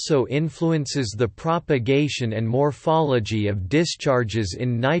also influences the propagation and morphology of discharges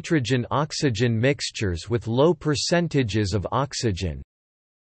in nitrogen-oxygen mixtures with low percentages of oxygen.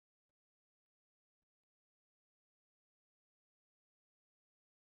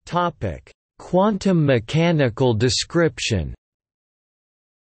 Quantum mechanical description.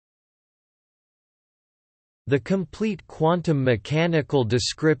 The complete quantum mechanical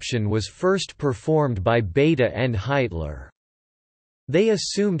description was first performed by Bethe and Heitler. They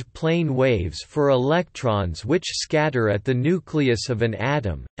assumed plane waves for electrons which scatter at the nucleus of an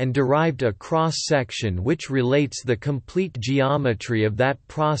atom, and derived a cross-section which relates the complete geometry of that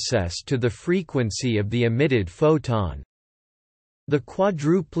process to the frequency of the emitted photon. The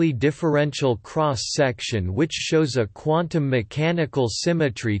quadruply differential cross-section, which shows a quantum mechanical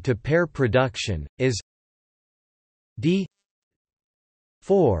symmetry to pair production, is d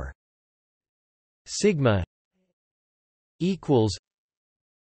 4 sigma equals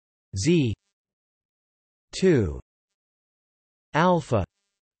z 2 alpha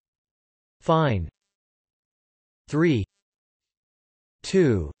fine 3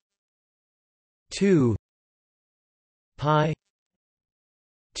 2 2 pi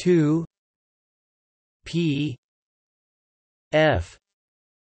 2 p f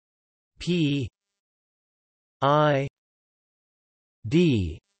p I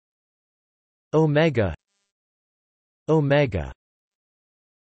d omega omega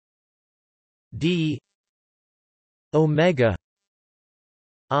d omega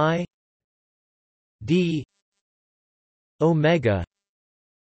I d omega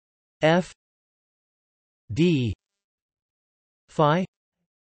f d phi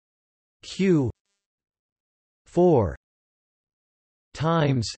q 4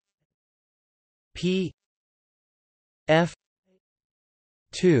 times p f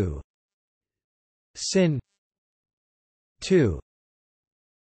 2 sin 2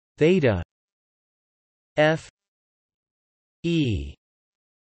 theta f e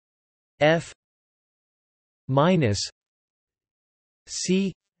f minus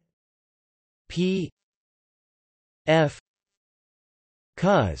c p f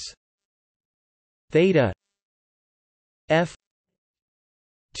cos theta f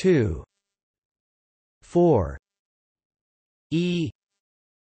 2 4 e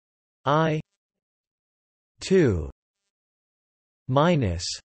I 2 minus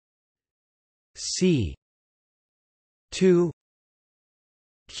c 2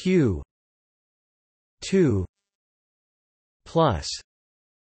 q 2 plus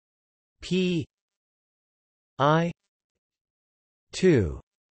p I 2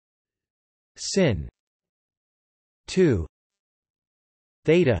 sin 2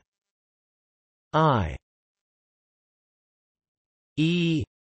 theta I e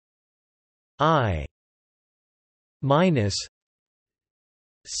I minus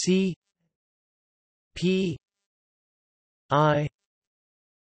c p I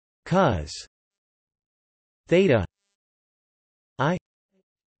cos theta I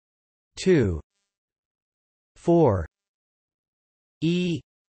 2 4 e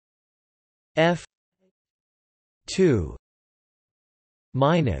f 2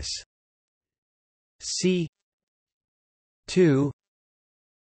 minus c 2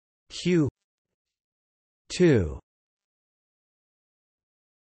 q 2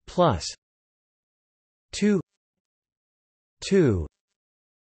 plus 2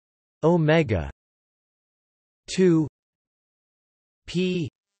 omega 2 p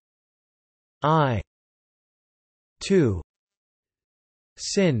I 2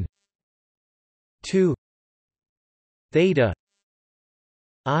 sin 2 theta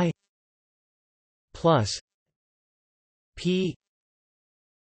I plus p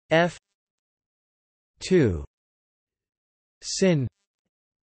f 2 sin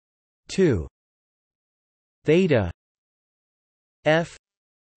 2 theta f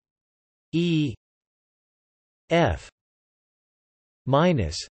e f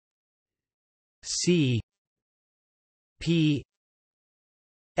minus c p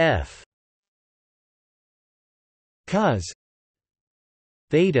f cos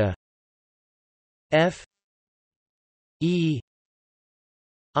theta f e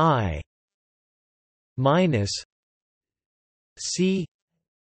I minus c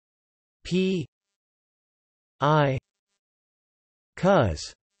p I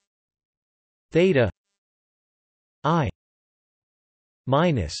cos theta I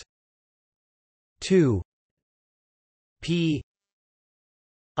minus 2 p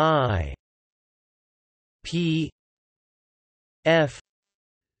I p f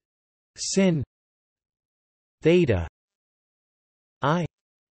sin theta I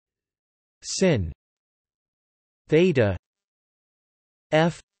sin theta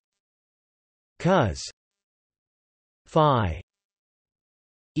f cos phi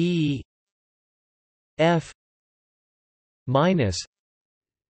e f minus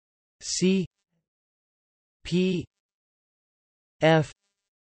c p f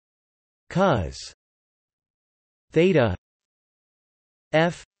cos theta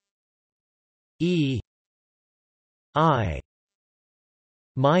f e I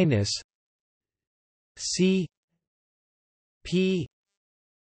minus c p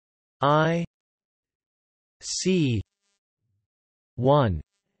I c 1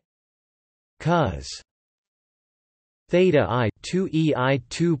 cos theta I 2 e I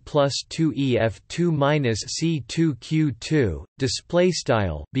 2 plus 2 e f 2 minus c 2 q 2 display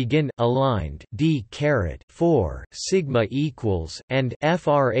style begin aligned d caret 4 sigma equals and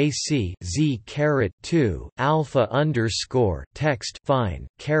frac z caret 2 alpha underscore text fine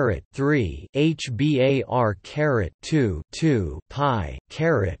caret 3 hbar caret 2 2 pi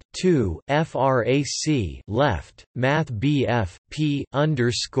caret 2 frac left math bf p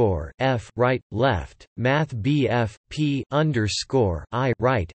underscore f right left math bf p underscore I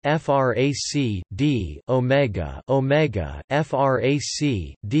right frac d omega omega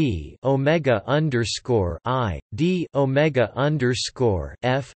frac d omega underscore I d omega underscore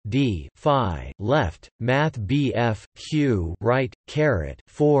f d phi left math bf q right caret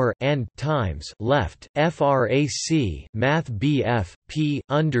 4 and times left frac math bf p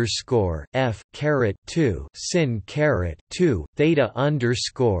underscore f caret 2 sin caret 2 theta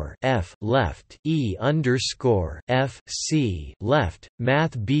underscore f left e underscore f c E left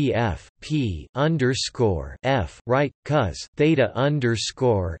math BF P underscore F right cos theta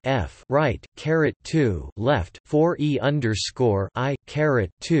underscore F right caret 2 left 4 E underscore I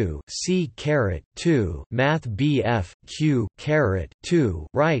caret 2 C caret 2 math BF Q caret 2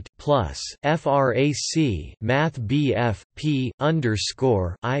 right plus frac math BF P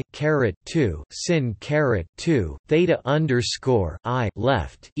underscore I caret 2 sin caret 2 theta underscore I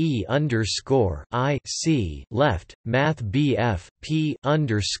left E underscore I C left math BF P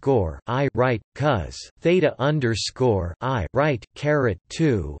underscore I right cos theta underscore I right caret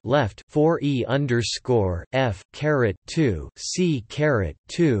 2 left 4 E underscore F caret 2 C caret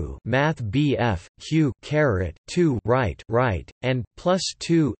 2 math BF Q caret 2 right and plus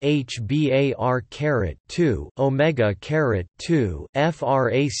 2 HBAR caret 2 omega caret 2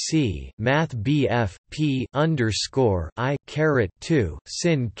 frac math BF P underscore I caret 2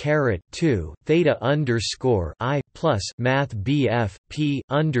 sin caret 2 theta underscore I plus math BF P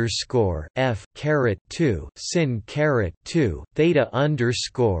underscore F caret 2 sin caret 2 theta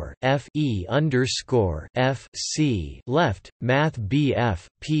underscore F E underscore F C left math BF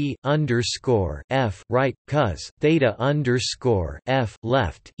P underscore F right cos theta underscore F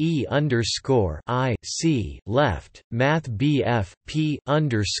left E underscore I C left math BF P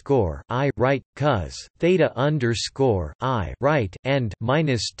underscore I right cos theta underscore I right and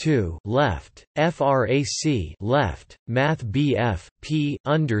minus 2 left frac left math BF P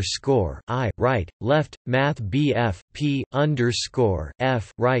underscore I right left math BF P underscore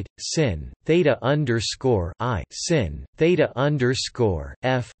F right sin theta underscore I sin theta underscore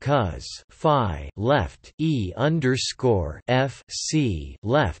F cos phi left E underscore F C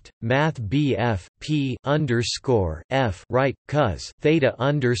left math BF P underscore F right cos theta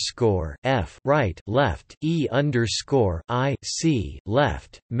underscore F right left E underscore I C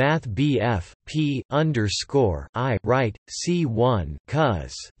left math BF P underscore I right C1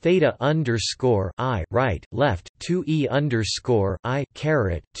 cos theta underscore I right left 2 E underscore I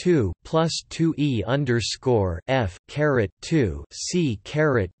caret 2 plus 2 E underscore F caret 2 C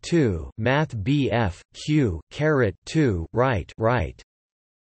caret 2 math BF Q caret 2 right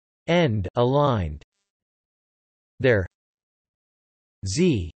end aligned there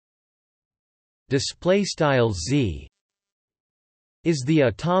Z display style Z is the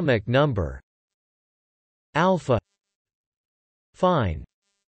atomic number alpha fine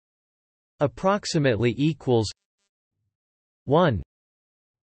approximately equals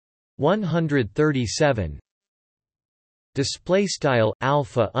 137 display style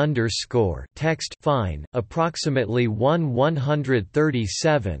alpha underscore text fine approximately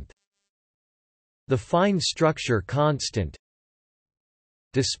 1/137th the fine structure constant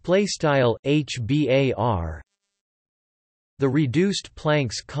display style HBAR the reduced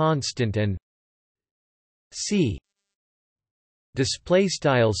Planck's constant and c display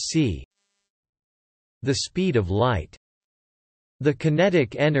style c the speed of light the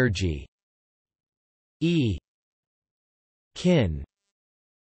kinetic energy E kin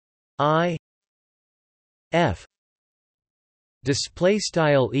I F display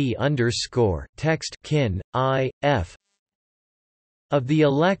style E underscore text kin I F of the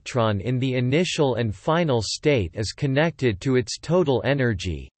electron in the initial and final state is connected to its total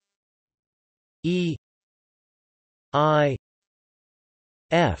energy E I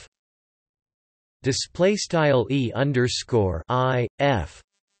F display style E underscore I F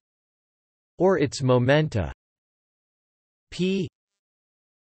or its momenta P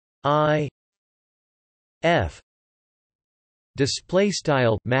I F display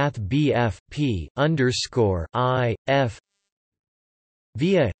style math BF P underscore I F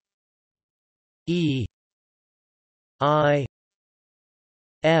via E I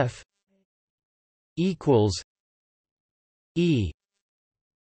F equals E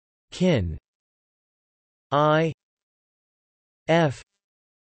kin I F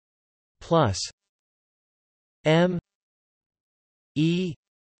plus M E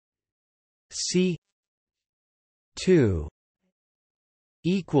C 2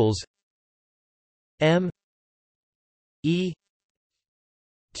 equals M E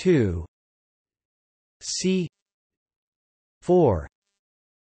 2 C 4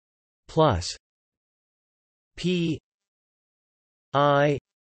 plus P I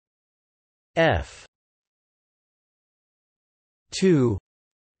F 2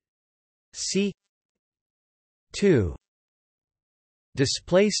 C 2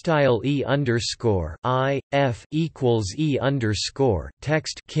 Display style E underscore I F equals E underscore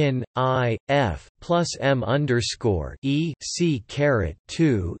text kin I F plus M underscore E C caret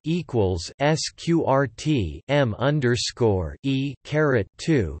 2 equals SQRT M underscore E caret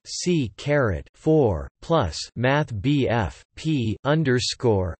 2 C caret 4 plus Math BF P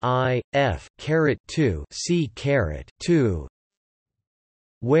underscore I F caret 2 C caret 2,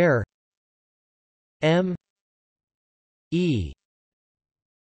 where M E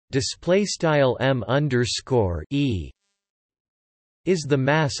display style M underscore E is the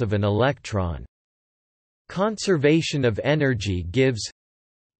mass of an electron. Conservation of energy gives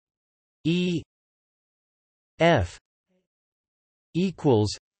E F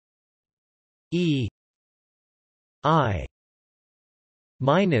equals E I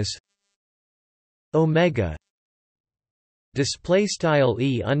minus omega. Display style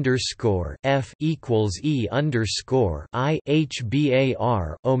E underscore F equals E underscore I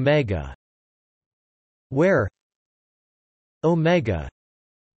HBAR omega, where omega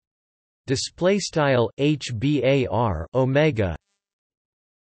display style HBAR omega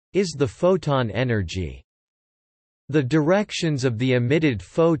is the photon energy. The directions of the emitted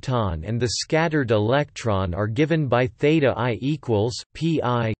photon and the scattered electron are given by theta I equals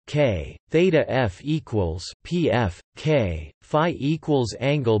pi k, theta f equals pf k, phi equals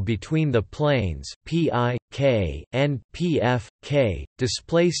angle between the planes pi k and pf k.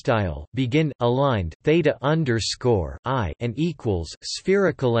 Display style begin aligned theta underscore I and equals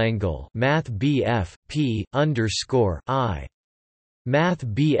spherical angle math bf p underscore I. Math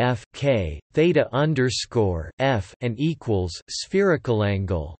BF K theta underscore F and equals spherical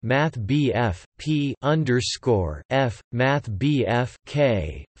angle Math BF P underscore F Math BF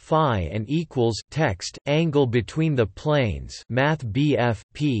K Phi and equals text angle between the planes Math BF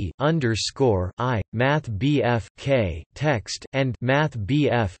P underscore I Math BF K text and Math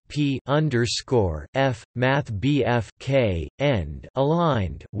BF P underscore F Math BF K end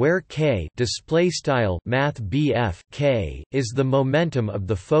aligned, where K display style Math BF K is the momentum of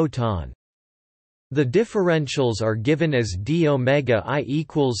the photon. The differentials are given as d omega I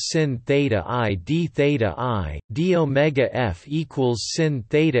equals sin theta I d theta I, d omega f equals sin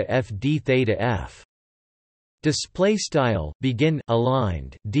theta f d theta f. Display style begin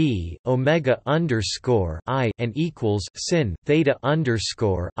aligned d omega underscore I and equals sin theta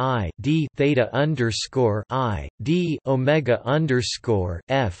underscore I d theta underscore I d omega underscore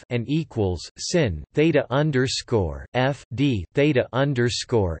f and equals sin theta underscore f d theta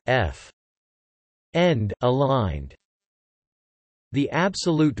underscore f. End aligned. The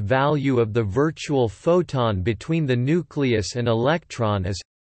absolute value of the virtual photon between the nucleus and electron is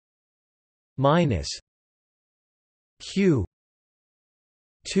minus q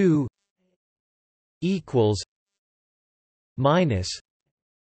 2 equals minus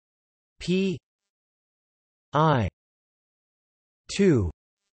p I 2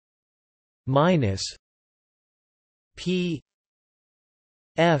 minus p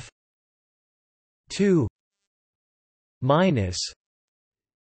f 2 minus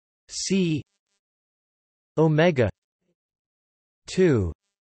c omega 2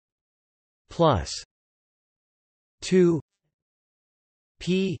 plus 2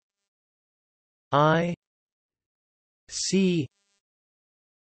 p I c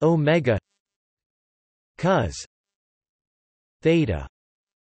omega cos theta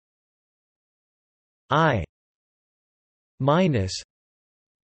I minus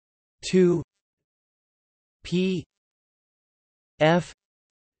 2 p f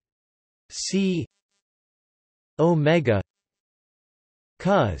c omega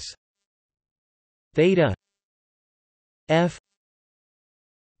cos theta f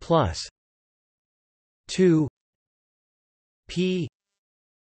plus 2 p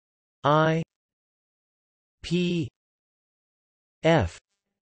I p f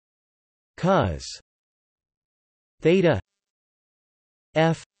cos theta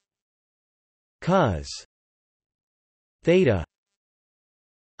f cos theta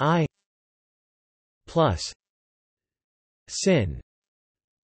I plus sin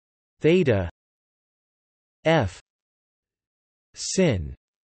theta f sin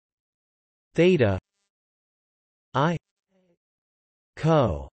theta I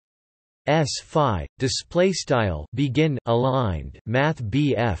co S phi display style begin aligned math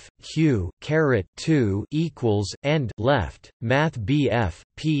BF Q caret 2 equals and left math BF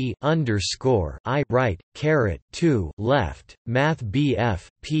P underscore I right caret 2 left math BF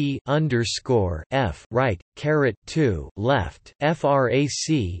P underscore F right caret 2 left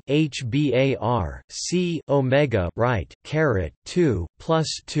frac HBAR C omega right caret 2 plus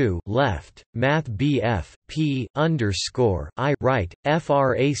 2 left math BF P underscore I right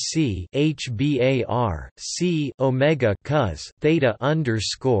frac HBAR C omega cos theta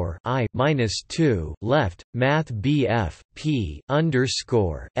underscore I minus 2 left math BF P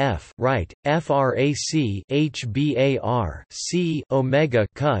underscore F right frac HBAR C omega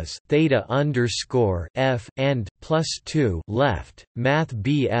cos theta underscore F and plus 2 left math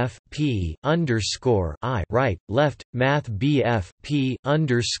BF P underscore I right left math BF P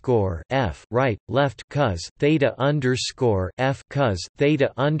underscore F right left cos theta underscore F cos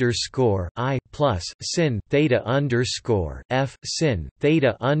theta underscore I plus sin theta underscore F sin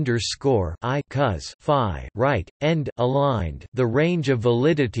theta underscore I cos phi right end aligned. The range of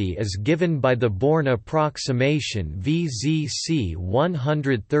validity is given by the Born approximation VZC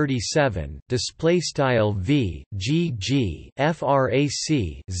 137 display style V GG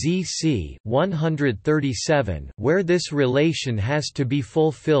frac ZC 137 where this relation has to be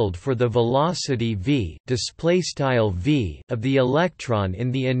fulfilled for the velocity v display style v of the electron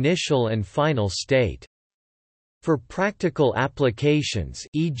in the initial and final state. For practical applications,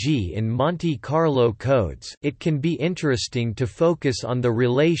 e.g. in Monte Carlo codes, it can be interesting to focus on the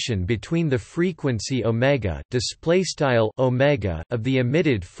relation between the frequency omega, omega of the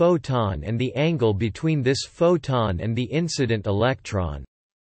emitted photon and the angle between this photon and the incident electron.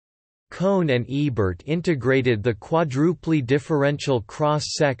 Kohn and Ebert integrated the quadruply differential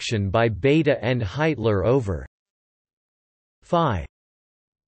cross-section by Bethe and Heitler over phi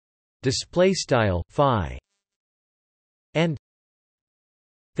phi and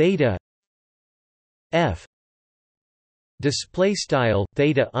theta f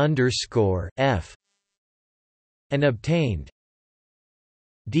theta underscore f and obtained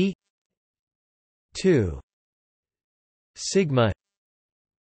d 2 sigma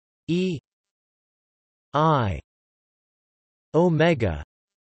e I omega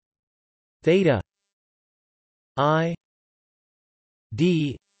theta I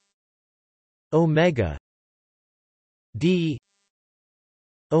d omega d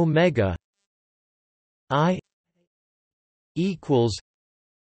omega I equals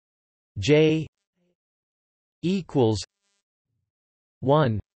j equals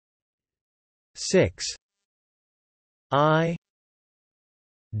 1 6 I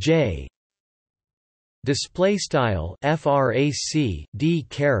j display style frac d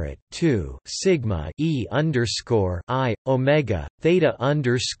caret 2 sigma e underscore I omega theta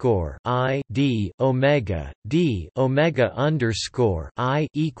underscore I d omega underscore I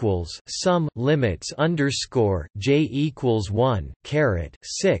equals sum limits underscore j equals 1 caret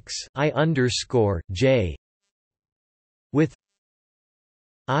 6 I underscore j with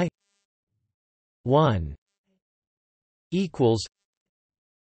I 1 equals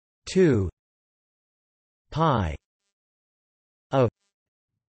 2 pi a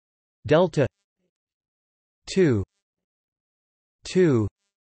delta 2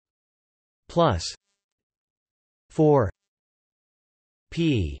 plus 4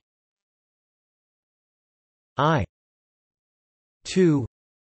 p I 2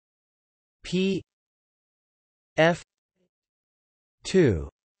 p f 2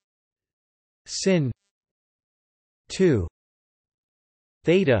 sin 2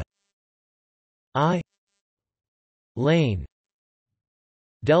 theta I lane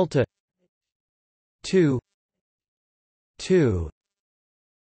delta 2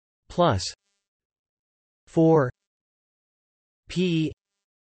 plus 4 p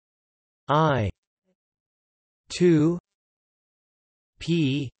I 2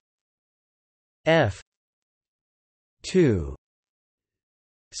 p f 2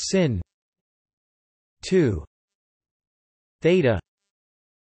 sin 2 theta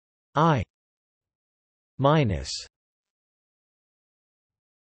I minus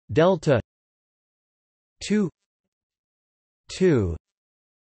delta 2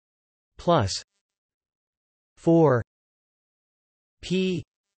 plus 4 p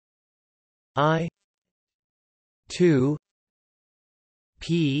I 2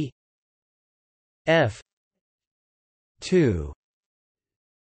 p f 2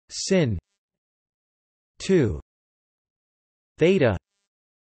 sin 2 theta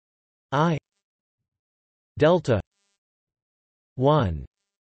I delta 1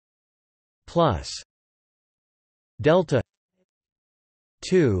 plus delta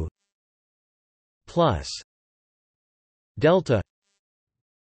 2 plus delta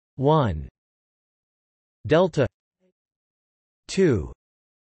 1 delta 2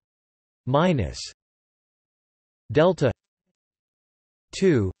 minus delta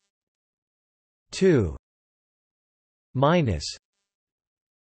 2 2 minus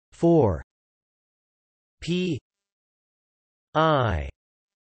 4 p I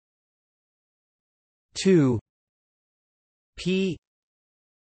 2 p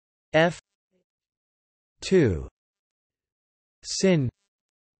f 2 sin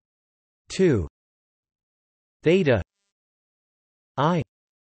 2 theta I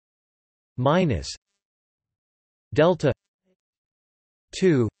minus delta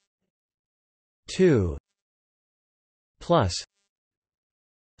 2 2 plus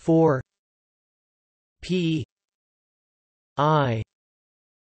 4 p I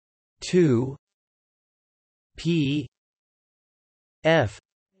 2 p f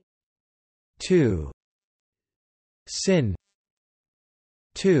 2 sin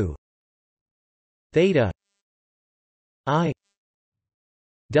 2 theta I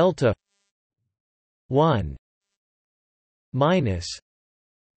delta 1 minus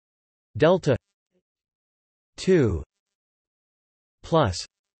delta 2 plus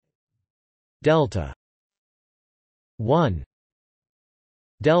delta 1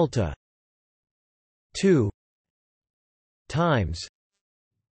 delta 2 times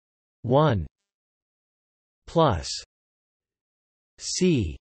 1 plus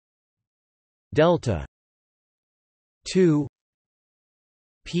c delta 2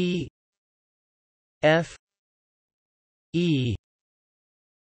 p f e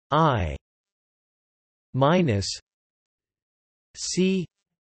I minus c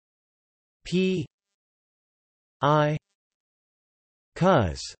p I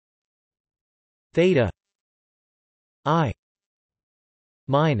cos theta I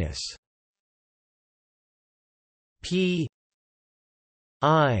minus p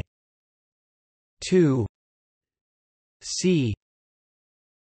I 2 c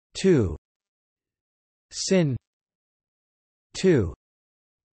 2 sin 2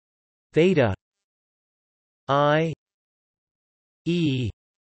 theta I e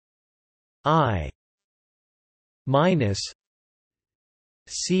I minus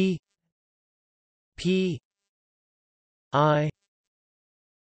c p I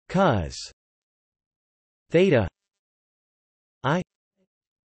cos theta I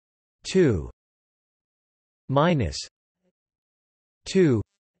 2 minus 2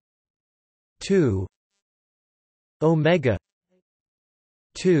 2 omega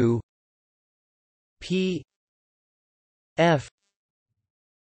 2 p f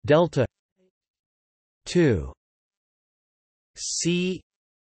delta 2 c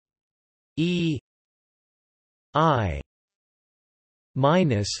e I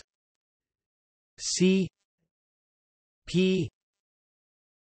minus c p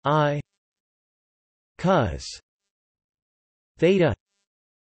I cos theta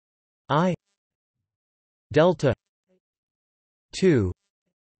I delta 2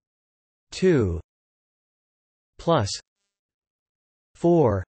 2 plus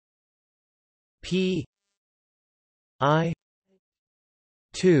 4 p I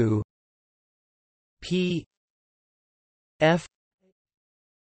 2 p f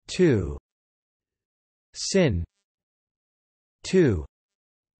 2 sin 2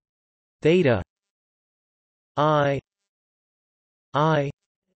 theta I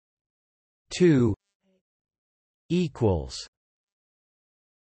 2 equals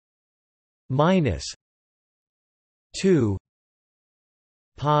minus 2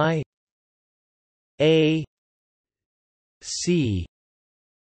 pi a c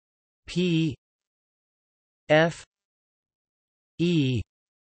p f e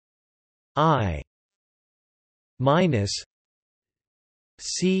I minus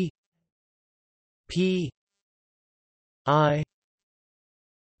c p I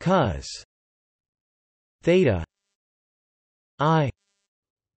cos theta I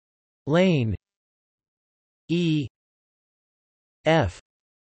lane e f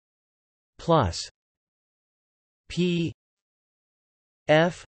plus p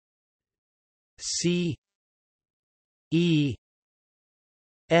f c e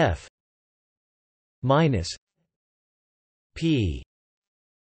f minus p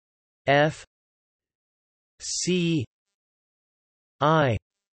f c I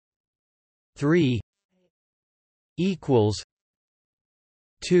 3 equals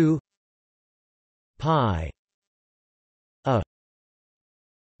 2 pi a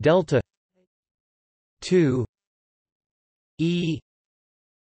delta 2 e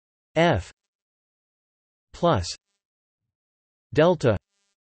f plus delta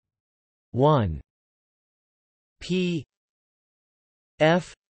 1 P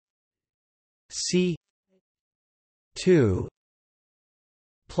F C 2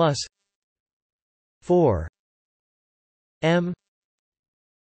 plus 4 M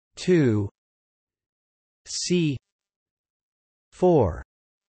 2 C 4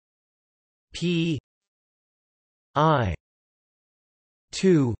 P I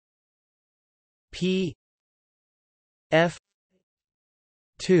 2 P F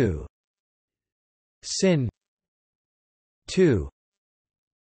 2 sin 2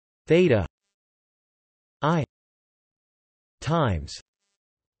 theta I times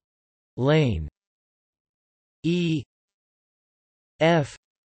lane E F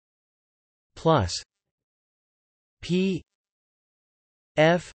plus P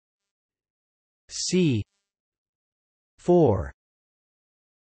F C 4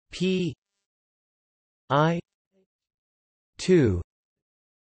 P I 2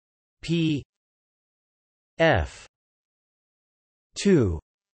 P F 2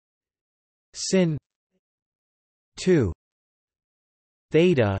 sin 2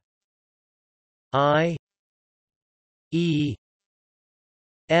 theta I E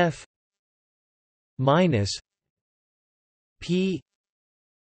F minus P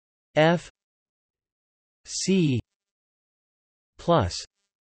F C plus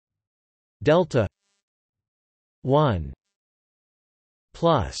delta 1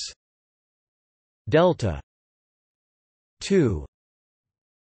 plus delta 2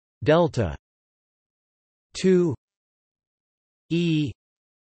 delta 2 E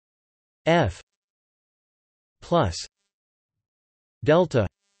F plus delta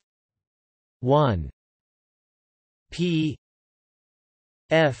 1 P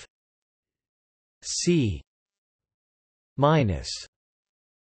F C minus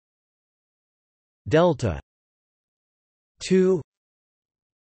delta 2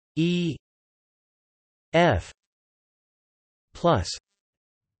 E F plus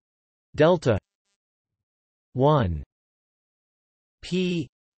delta 1 P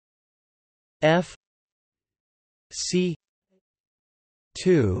F C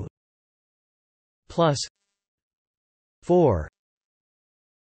 2 plus 4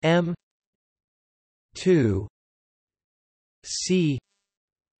 M 2 C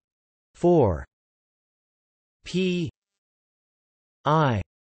 4 P I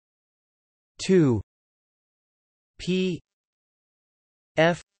 2 P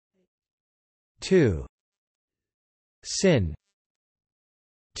F 2 sin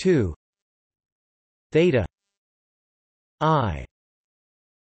 2 theta I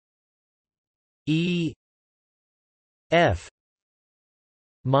E F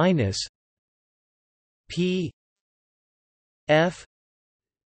minus P F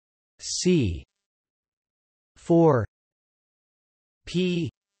C 4 P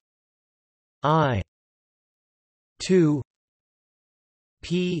I 2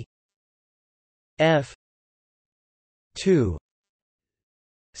 P F 2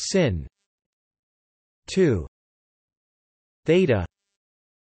 sin 2 theta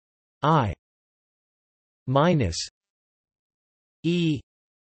I minus E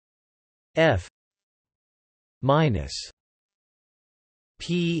F minus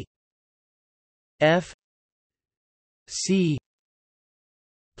P F C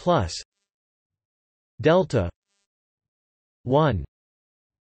plus delta 1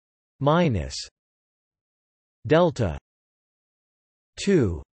 minus delta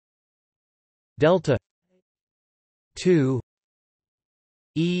 2 delta 2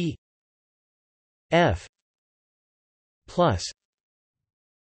 E F plus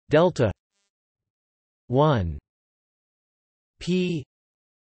delta 1 P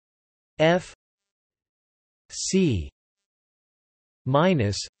F C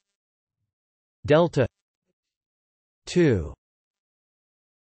minus delta 2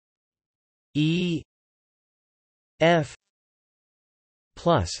 E F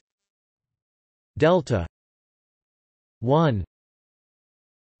plus delta 1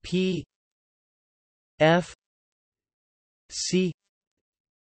 P F C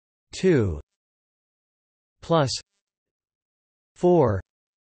 2 plus 4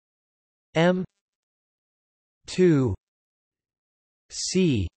 M 2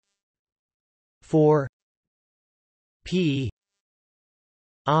 C 4 P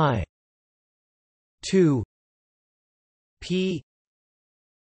I 2 P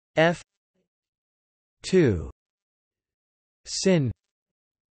F 2 sin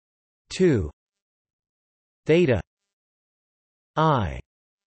 2 theta I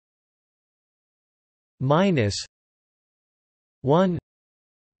minus 1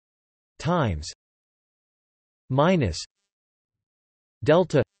 times minus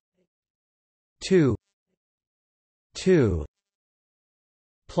delta 2 2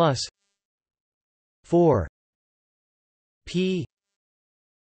 plus 4 P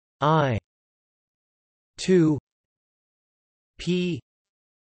I 2 P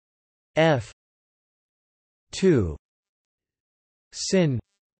F 2 sin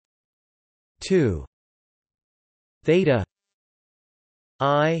 2 theta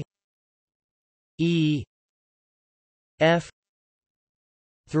I E F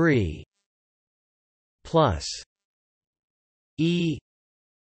 3 plus E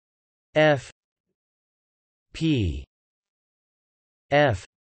F P F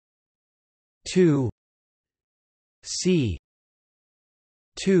 2 C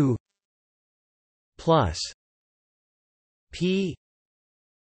 2 plus P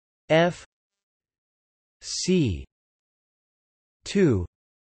F C 2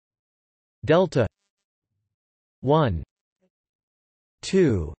 delta 1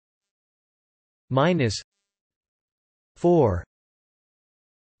 2 minus 4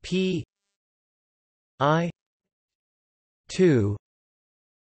 P I 2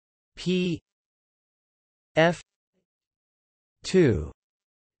 P F 2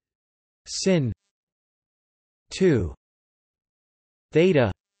 sin 2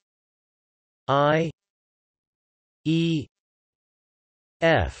 theta I E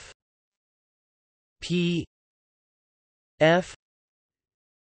F P F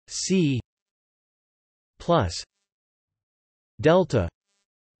C plus delta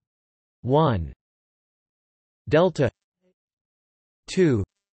 1 delta 2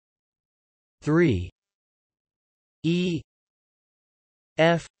 3 E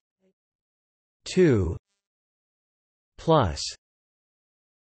F 2 plus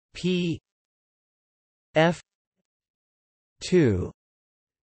P F 2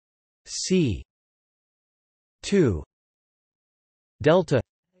 C 2 delta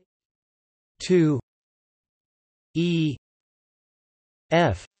 2 E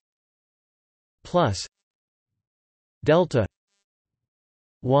F plus delta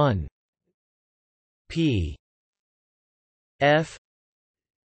 1 P F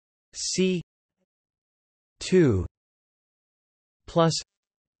C 2 plus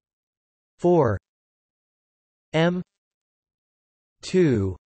 4 M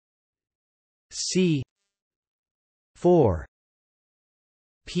 2 C 4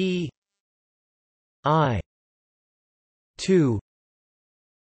 P I 2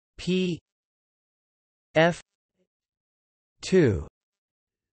 P F 2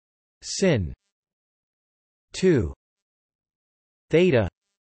 sin 2 theta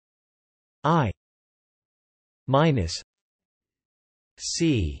I minus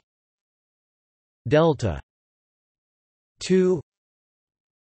C delta 2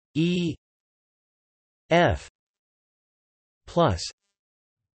 E F plus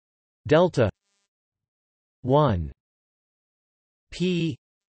delta 1 P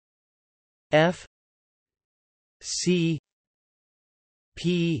F C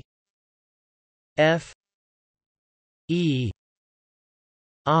P F E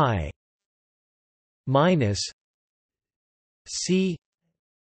I minus C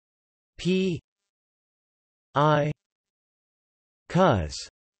P I cos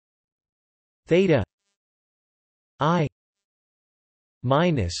theta I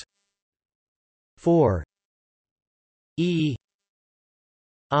minus 4 E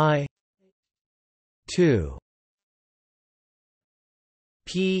I 2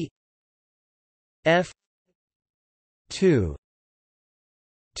 P F 2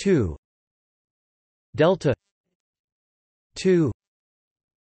 2 delta 2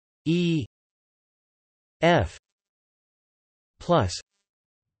 E F plus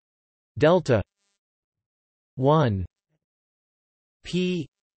delta 1 P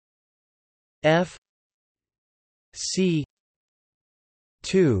F C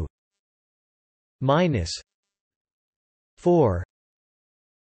 2 minus 4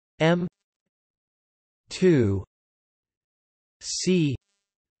 M 2 C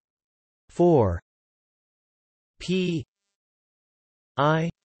 4 P I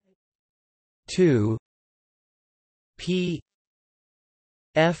 2 P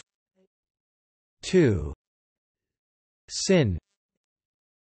F 2 sin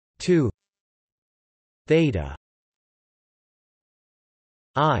 2 theta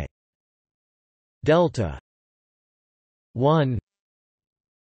I delta 1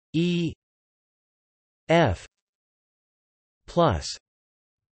 E F plus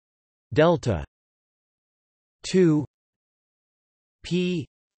delta 2 P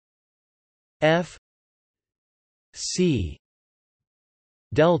F C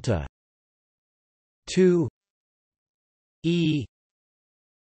delta 2 E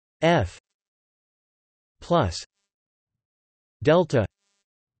F plus delta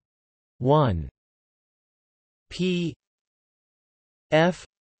 1 P F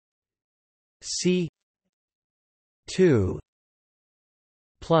C 2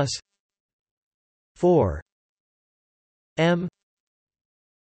 plus 4 M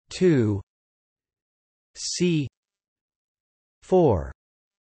 2 C 4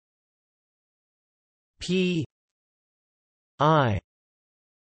 P I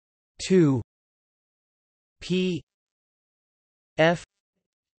 2 P F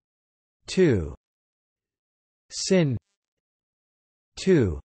 2 sin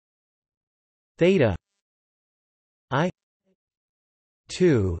 2 theta I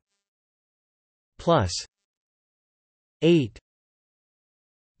 2 plus 8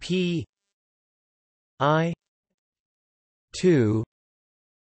 P I 2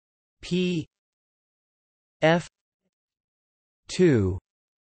 P F 2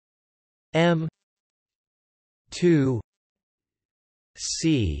 M 2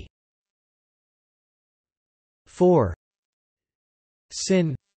 C 4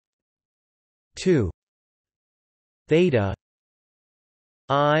 sin 2 theta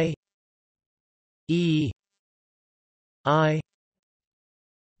I E I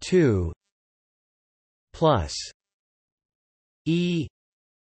 2 plus E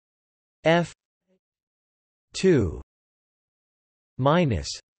F 2 minus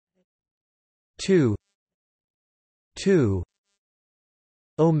 2 2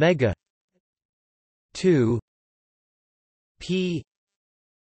 omega 2 P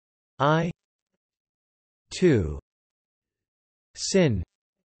I 2 sin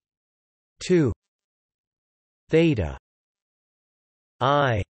 2 theta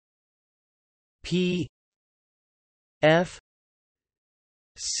I P F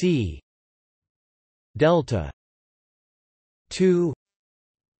C delta 2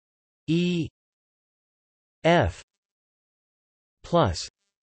 E F plus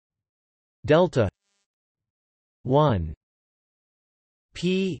delta 1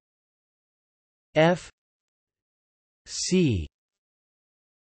 P F C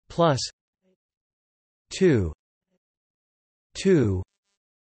plus 2 2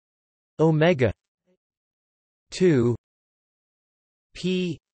 omega 2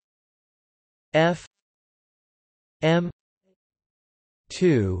 P F M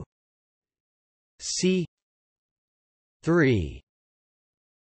 2 C 3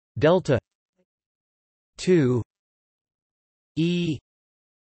 delta 2 E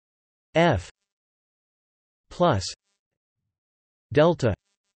F plus delta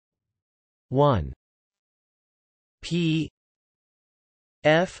 1 P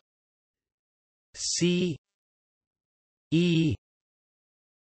F C E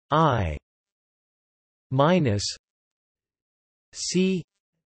I minus C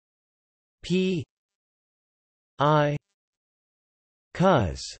P I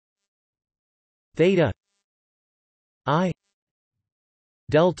cos theta I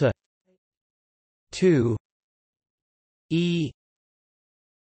delta 2 E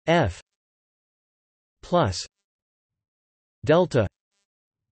F plus delta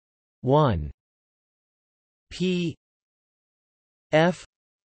 1 P F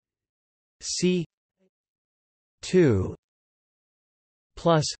C 2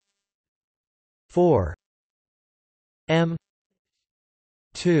 plus 4 M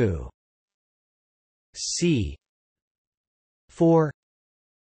 2 C 4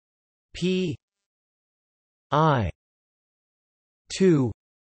 P I 2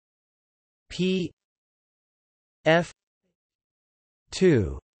 P F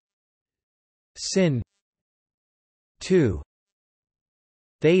 2 sin 2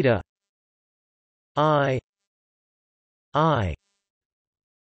 theta I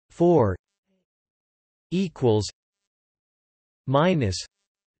 4 equals minus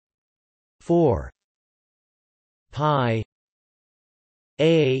 4 pi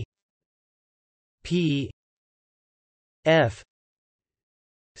A P F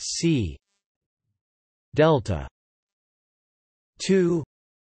C delta 2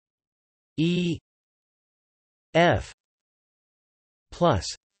 E F plus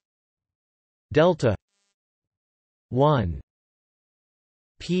delta 1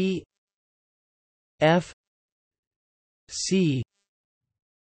 P F C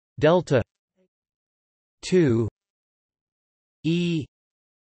delta 2 E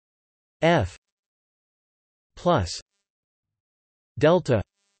F plus delta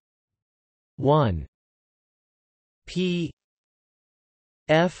 1 P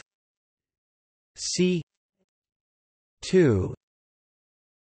F C 2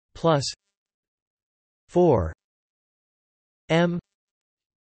 plus 4 M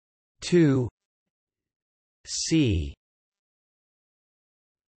 2 C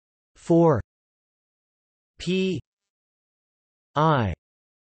 4 pi I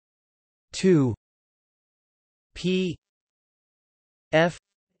 2 p f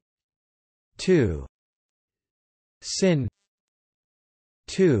 2 sin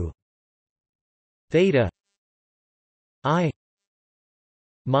 2 theta I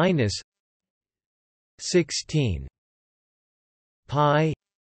minus 16 pi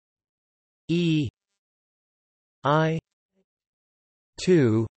e I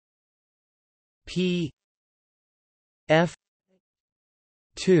 2 p f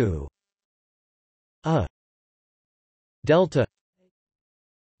 2 a delta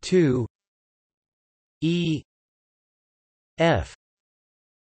 2 e f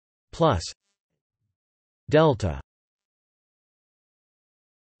plus delta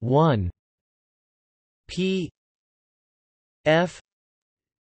 1 p f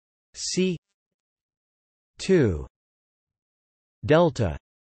c 2 delta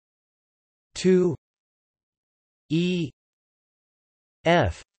 2 e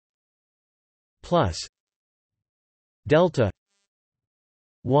f plus delta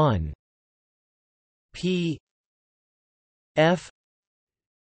 1 p f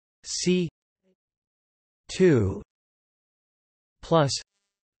c 2 plus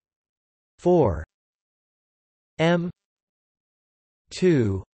 4 m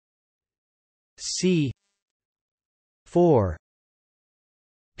 2 c 4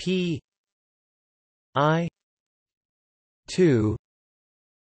 p I 2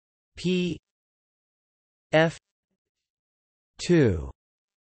 p f 2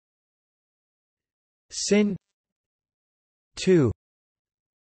 sin 2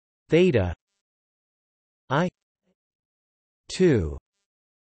 theta I 2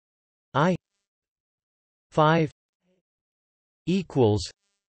 I 5 equals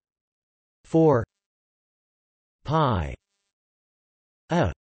 4 pi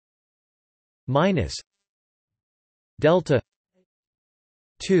a minus delta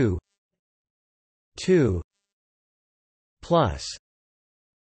 2 2 plus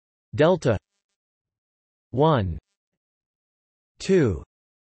delta 1 2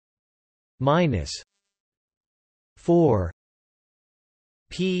 minus 4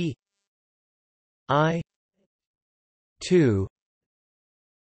 p I 2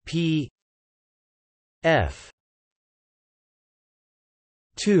 p f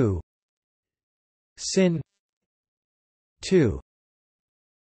 2 sin 2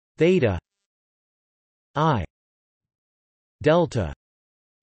 theta I delta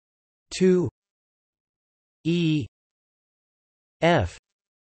 2 e f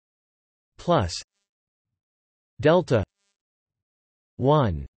plus delta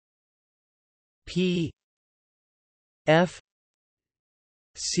 1 p f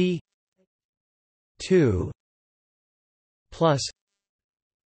c 2 plus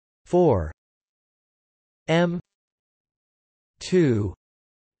 4 m 2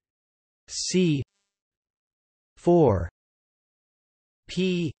 c 4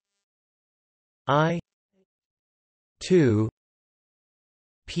 p I 2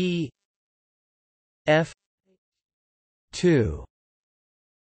 p f 2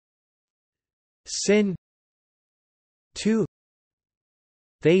 sin 2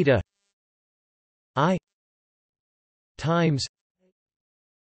 theta I times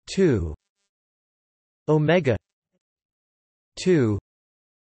 2 omega 2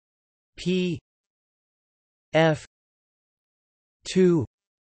 p f 2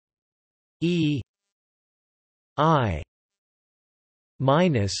 e I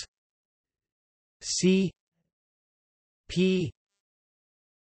minus c p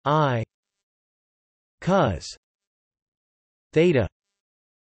I cos theta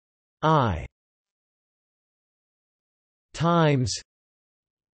I times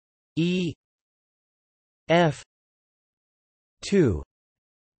e f 2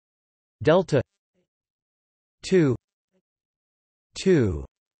 delta 2 2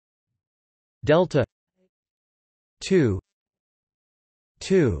 delta 2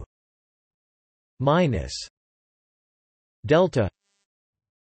 2 minus delta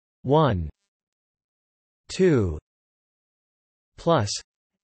 1 2 plus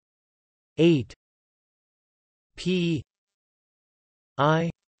 8 p I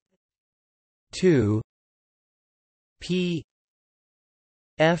 2 p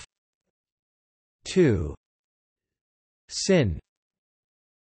f 2 sin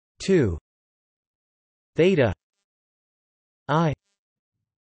 2 theta I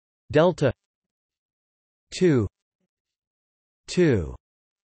delta 2 2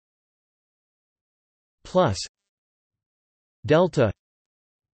 plus delta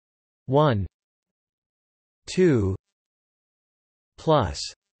 1 2 plus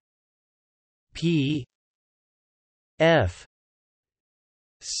P F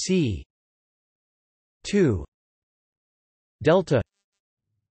C 2 delta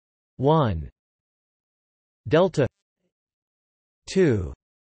 1 delta 2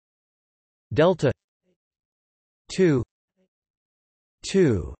 delta 2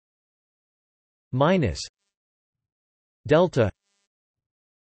 2 minus delta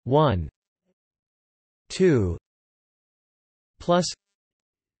 1 2 plus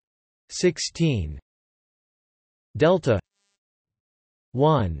 16 delta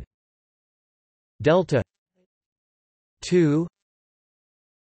 1 delta 2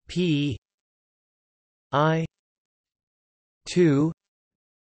 P I 2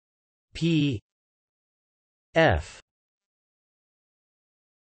 P F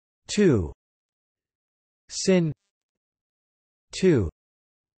 2 sin 2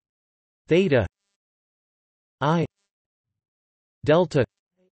 theta I delta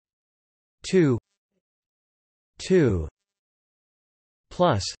 2 2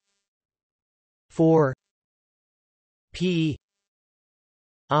 plus 4 P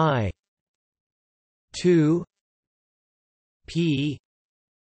I 2 P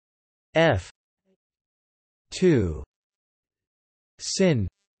F 2 sin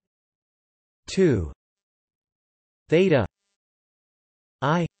 2 theta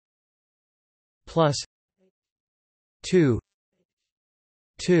I plus 2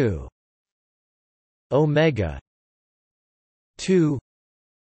 2 omega 2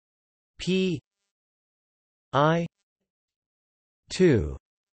 P I 2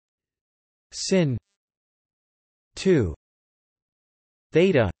 sin 2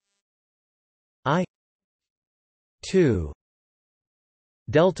 theta I 2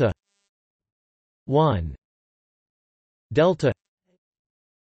 delta 1 delta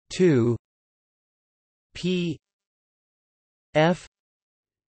 2 P F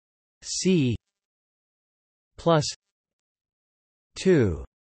C plus 2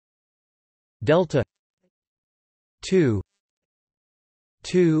 delta 2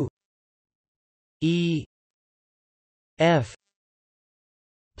 2 E F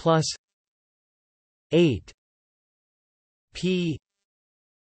plus 8 P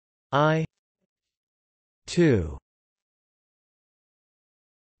I 2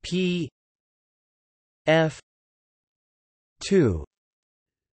 P F 2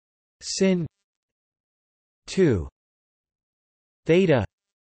 sin 2 theta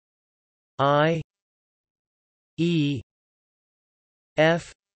I E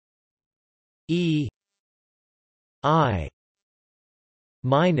F E I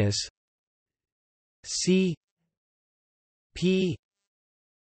minus C P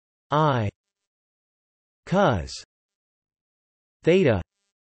I cos theta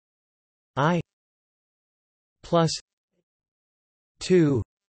I plus 2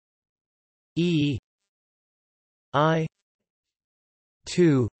 E I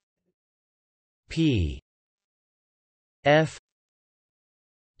 2 P F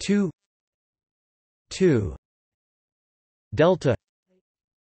 2 2 delta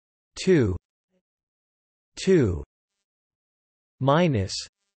 2 2 minus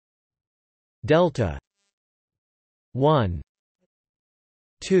delta 1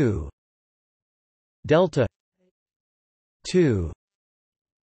 2 delta 2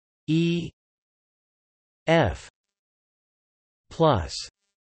 E F plus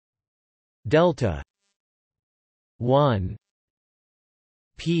delta 1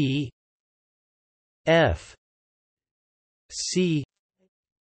 P F C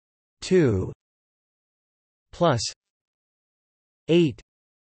 2 plus 8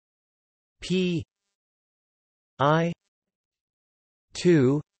 P I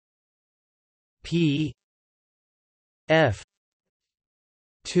 2 P F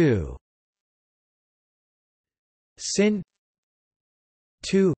 2 sin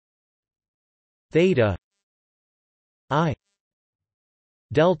 2 theta I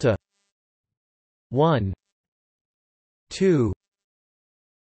delta 1 2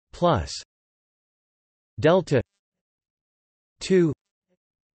 plus delta 2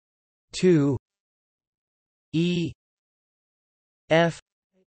 2 E F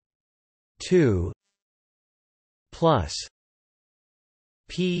 2 plus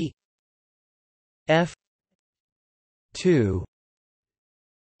P F 2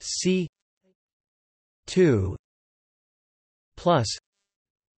 C 2 plus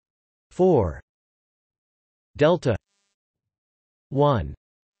 4 delta 1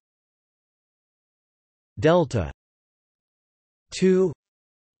 delta 2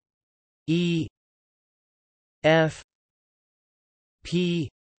 E F P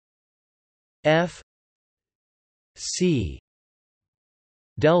F C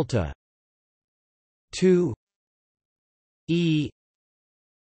delta 2 E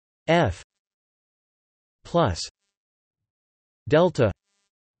F plus delta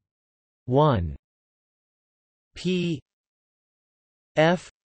 1 P F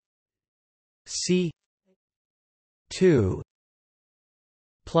C 2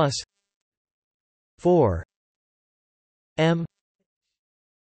 plus 4 M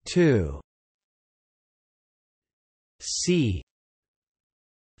 2 C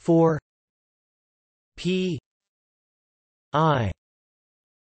 4 P I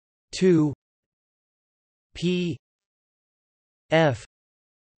 2 P F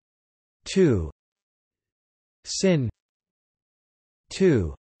 2 sin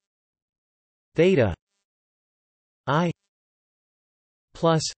 2 theta I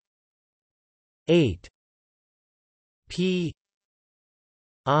plus 8 P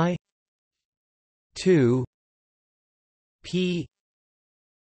I 2 P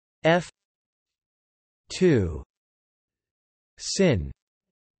F 2 sin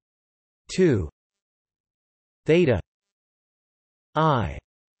 2 theta I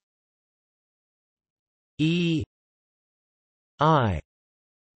E I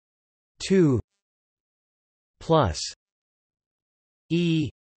 2 plus E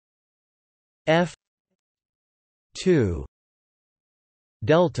F 2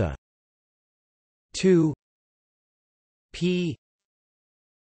 delta 2 P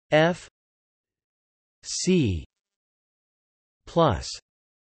F C plus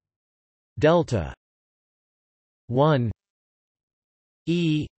delta 1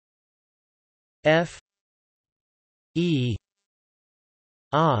 E F E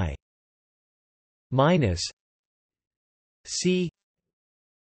I minus C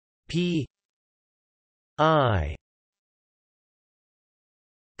P I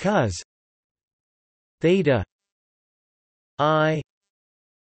cos theta I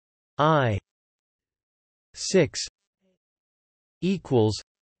 6 equals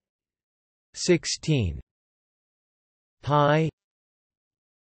 16 pi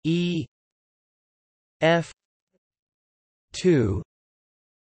E F 2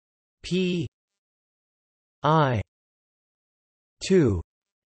 P I 2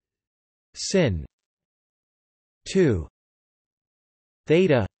 sin 2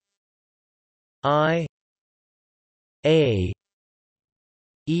 theta I A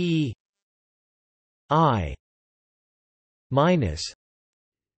E I minus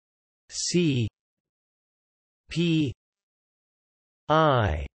C P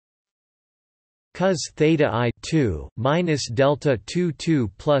I cos theta I2 minus delta 2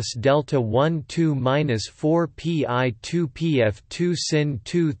 plus delta 1 2 minus 4 pi 2 pf2 sin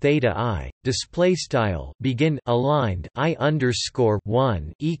 2 theta I display style begin aligned I underscore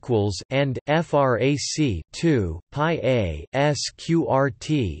 1 equals and frac 2 pi a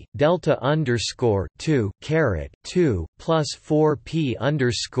sqrt delta underscore 2 caret 2 plus 4 p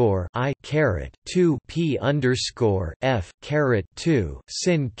underscore I caret 2 p underscore f caret 2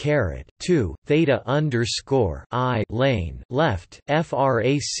 sin caret 2 theta underscore I lane left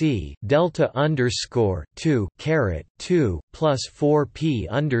frac delta underscore 2 caret 2 plus 4 p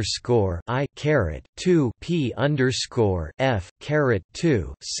underscore I caret 2 p underscore f caret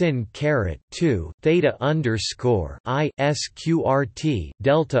 2 sin caret 2 theta underscore I sqrt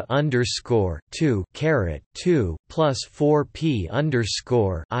delta underscore 2 caret 2 plus 4 p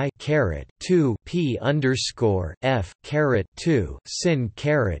underscore I caret 2 p underscore f caret 2 sin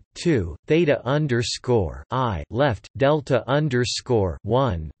caret 2 theta underscore I left delta underscore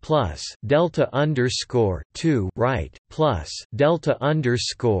 1 plus delta underscore 2 right plus delta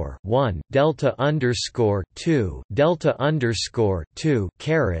underscore 1 delta underscore 2 delta underscore 2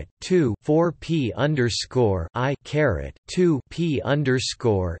 caret 2 4 p underscore I caret 2 p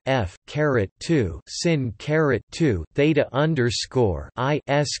underscore f caret 2 sin caret 2 theta underscore I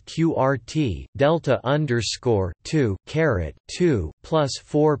sqrt delta underscore 2 caret 2 plus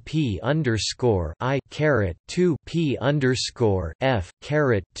 4 p underscore I caret 2 p underscore f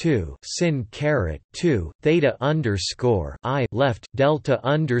caret 2 sin caret 2 theta underscore I left delta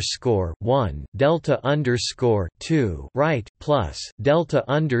underscore 1 delta underscore 2 right plus delta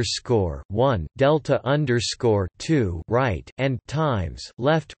underscore 1 delta underscore 2 right and times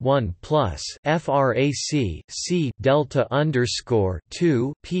left 1 plus frac c delta underscore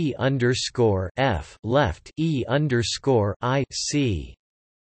 2 p underscore f left e underscore I c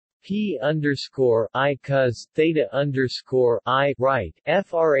P underscore I cos theta underscore I right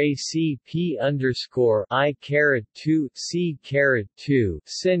frac P underscore I caret 2 C caret 2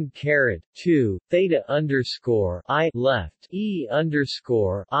 sin caret 2 theta underscore I left E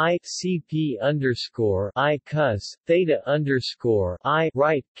underscore I CP underscore I cos theta underscore I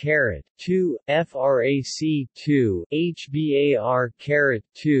right caret 2 frac 2 HBAR caret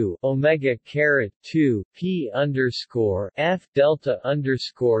 2 omega caret 2 P underscore F delta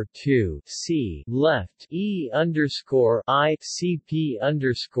underscore 2 C left E underscore I CP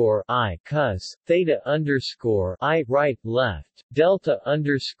underscore I cos theta underscore I right left delta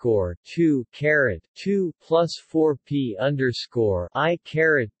underscore 2 caret 2 plus 4 P underscore I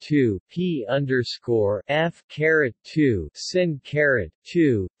caret 2 P underscore F caret 2 sin caret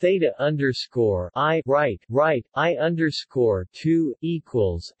 2 theta underscore I right I underscore 2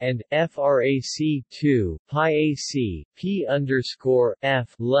 equals and frac 2 pi AC P underscore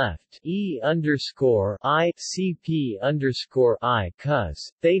F left E underscore I CP underscore I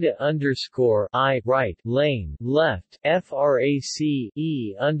cos theta underscore I right lane left frac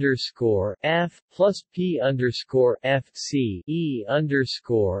E underscore F plus P underscore F C E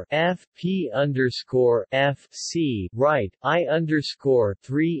underscore F P underscore F C right I underscore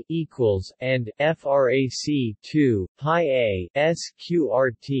 3 equals and frac 2 pi A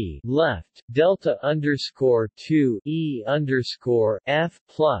SQRT left delta underscore 2 E underscore F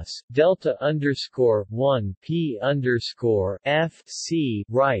plus delta underscore 1 P underscore F C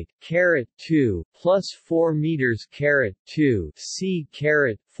right caret 2 plus 4 meters caret 2 C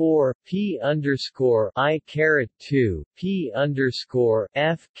caret 4 P underscore I caret 2 P underscore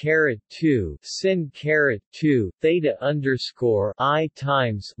F caret 2 sin caret 2 theta underscore I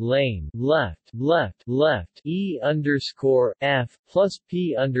times lane left E underscore F plus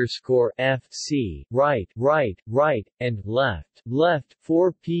P underscore F C right and left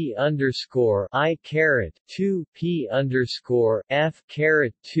 4 P underscore I caret 2 P underscore F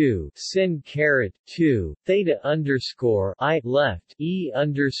caret 2 sin caret 2 theta underscore I left E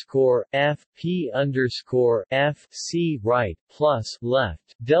underscore F P underscore F C right plus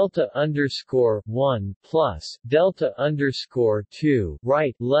left delta underscore 1 plus delta underscore 2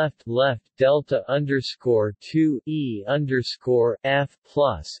 right left delta underscore 2 E underscore F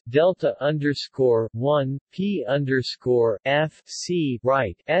plus delta underscore 1 P underscore F C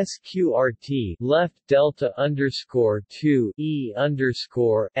right SQRT left delta underscore 2 E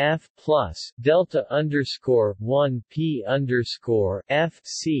underscore F plus delta underscore 1 P underscore F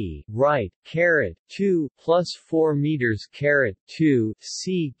C right caret 2 plus 4 meters caret 2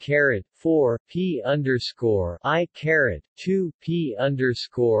 C caret 4 P underscore I caret 2 P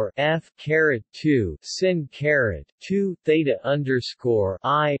underscore F caret 2 sin caret 2 theta underscore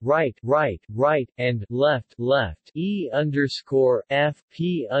I right and left E underscore F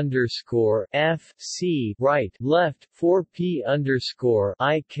P underscore F C right left 4 P underscore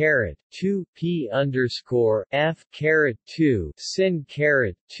I caret 2 P underscore F caret 2 sin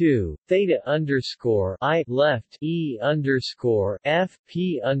caret 2 theta underscore I left E underscore F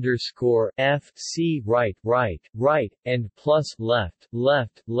P underscore F C right and plus left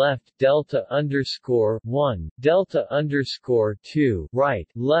delta underscore 1 delta underscore 2 right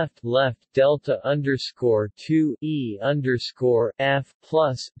left delta underscore 2 E underscore F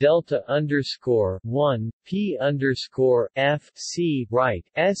plus delta underscore 1 P underscore F C right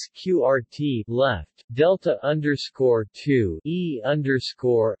SQRT left delta underscore 2 E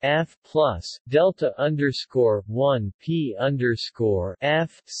underscore F plus delta underscore 1 P underscore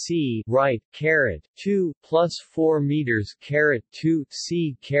F C right caret 2 plus 4 meters caret 2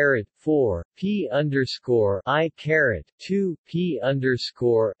 C caret 4 P underscore I caret 2 P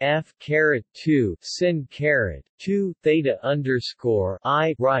underscore F caret 2 sin caret 2 theta underscore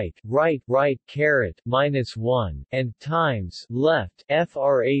I right caret -1 and times left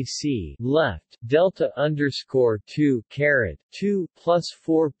frac left delta underscore 2 caret 2 plus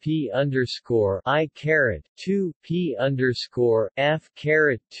 4 P underscore I caret 2 P underscore F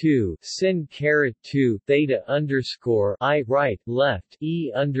caret 2 sin caret 2 theta underscore I right left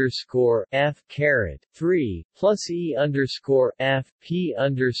E underscore F caret 3 plus E underscore F P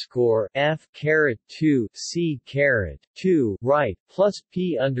underscore F caret 2 C caret 2 right plus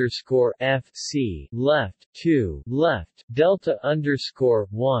P underscore F C left 2 left delta underscore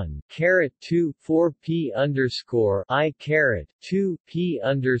 1 caret 2 4 P underscore I caret 2 P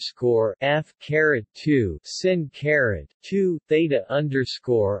underscore F caret 2 sin caret 2 theta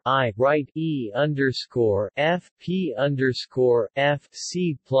underscore I right E underscore F P underscore F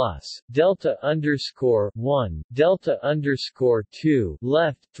C plus plus delta underscore 1 delta underscore 2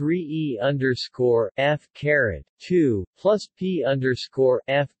 left 3 underscore F caret 2 plus P underscore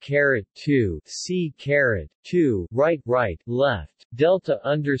F caret 2 C caret 2 right left delta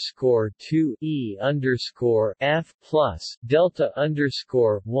underscore 2 underscore F plus delta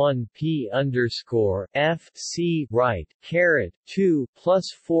underscore 1 P underscore F C right caret 2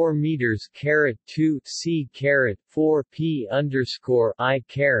 plus 4 meters caret 2 C caret 4 P underscore I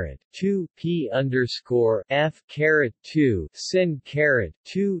caret 2 P underscore F caret 2 sin caret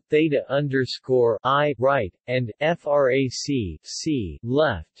 2 theta underscore I right and frac C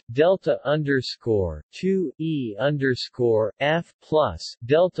left delta underscore 2 underscore F plus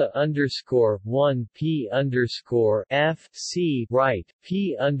delta underscore 1 P underscore F C right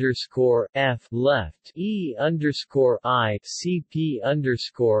P underscore F left underscore I C P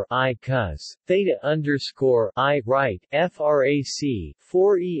underscore I cos theta underscore I right frac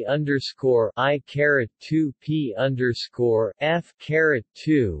 4 underscore I caret 2 P underscore F caret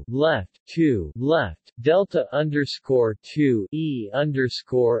 2 left delta underscore 2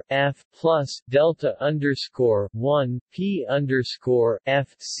 underscore F plus delta underscore 1 P underscore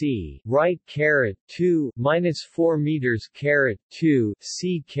F C right caret 2 minus 4 meters caret 2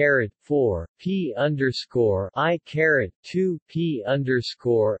 C caret 4 P underscore I caret 2 P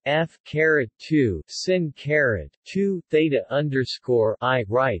underscore F caret 2 sin caret 2 theta underscore I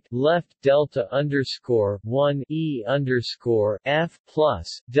right left delta underscore 1 underscore F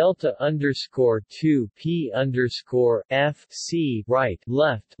plus delta underscore 2 P underscore F C right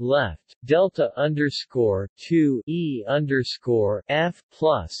left delta underscore 2 underscore F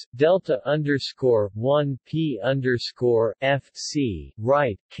plus delta underscore 1 P underscore F C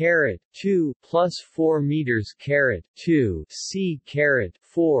right caret 2 plus 4 meters caret 2 C caret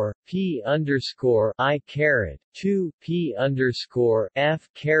 4 P underscore I caret 2 P underscore F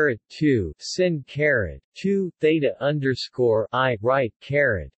caret 2 sin caret 2 theta underscore I right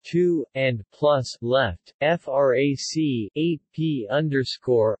caret 2 and plus left frac 8 P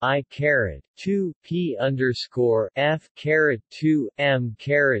underscore I caret 2 P underscore F caret 2 M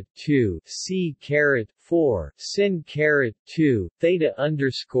caret 2 C caret 4 sin caret 2 theta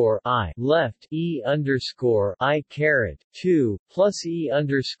underscore I left underscore I caret 2 plus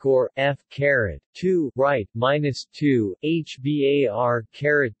underscore F caret 2 right minus 2 HBAR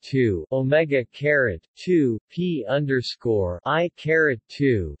caret 2 omega caret 2 P underscore I caret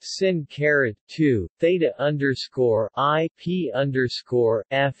 2 sin caret 2 theta underscore I P underscore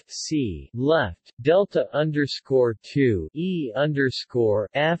F C left delta underscore 2 underscore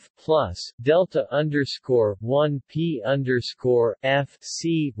F plus delta underscore 1 P underscore F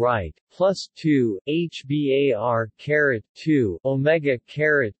C right plus 2 HBAR caret 2 omega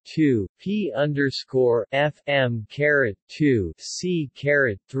caret 2 P underscore F M caret 2 C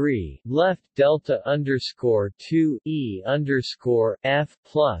caret 3 left delta underscore 2 underscore F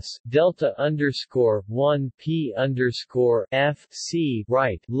plus delta underscore 1 P underscore F C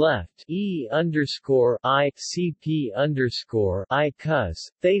right left underscore I C P underscore I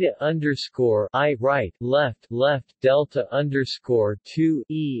cos theta underscore I right left delta underscore 2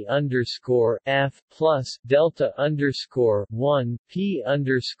 underscore F plus delta underscore 1 P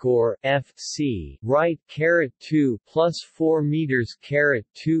underscore F C right caret 2 plus 4 meters caret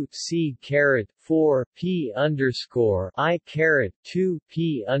 2 C caret 4 P underscore I caret 2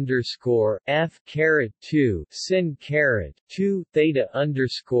 P underscore F caret 2 sin caret 2 theta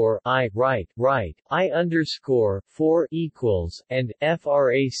underscore I right I underscore 4 equals and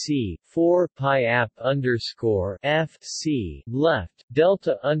frac 4 pi app underscore F C left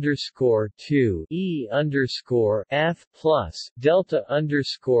delta underscore 2 underscore F plus delta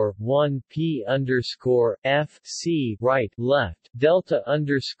underscore 1 P underscore F C right left delta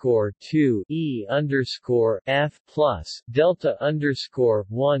underscore 2 underscore F plus delta underscore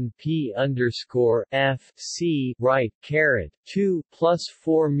 1 P underscore F C right caret 2 plus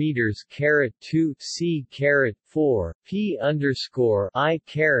 4 meters caret 2 C caret 4 P underscore I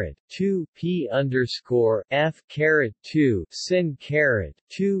caret 2 P underscore F caret 2 sin caret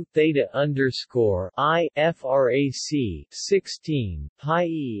 2 theta underscore I frac 16 pi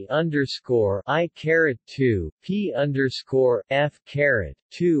underscore I caret 2 P underscore F caret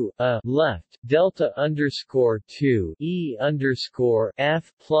 2 left delta underscore 2 E underscore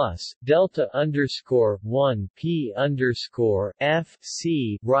F plus delta underscore 1 P underscore F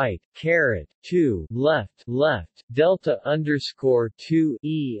C right caret 2 left delta underscore 2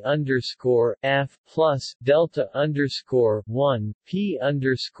 E underscore F plus delta underscore 1 P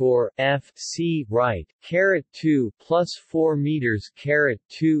underscore F C right caret 2 plus 4 meters caret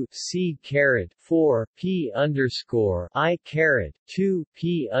 2 C caret 4 P underscore I caret 2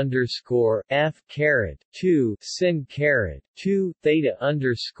 P underscore F caret 2 sin caret 2 theta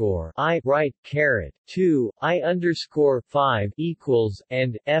underscore I right caret 2 I underscore 5 equals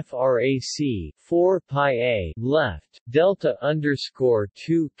and frac 4 pi a left delta underscore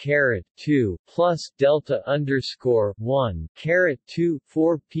 2 caret 2 plus delta underscore 1 caret 2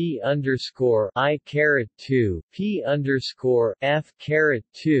 4 P underscore I caret 2 P underscore F caret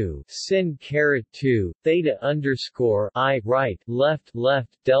 2 sin caret 2 theta underscore I right left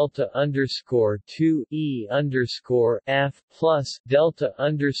delta underscore 2 E underscore F plus delta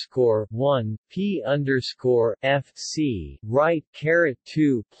underscore 1 P underscore F C right caret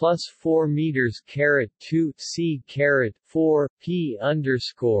 2 plus 4 meters caret 2 C caret 4 P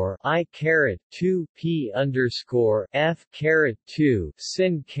underscore I caret 2 P underscore F caret 2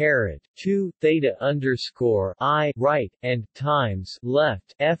 sin caret 2 theta underscore I right and times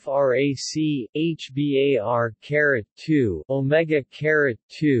left frac HBAR caret 2 omega caret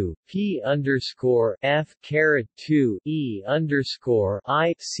 2 P underscore F caret 2 E underscore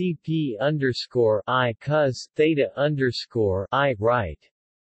I CP underscore I cos theta underscore I right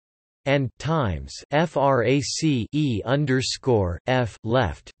and times frac E underscore F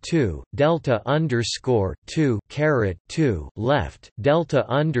left 2 delta underscore 2 caret 2 left delta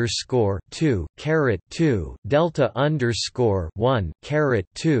underscore 2 caret 2 delta underscore 1 caret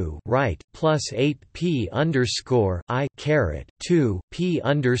 2 right plus 8 P underscore I caret 2 P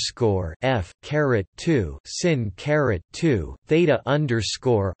underscore F caret 2 sin caret 2 theta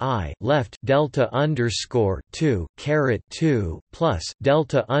underscore I left delta underscore 2 caret 2 plus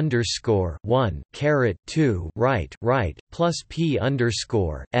delta underscore 1 caret 2 right plus P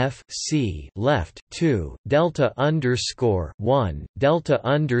underscore F C left 2 delta underscore 1 delta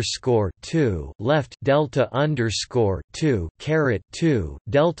underscore 2 left delta underscore 2 caret 2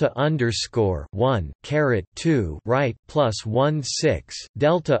 delta underscore 1 caret 2 right plus 1 6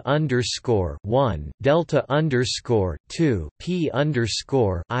 delta underscore 1 delta underscore 2 P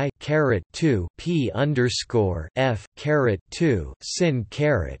underscore I caret 2 P underscore F caret 2 sin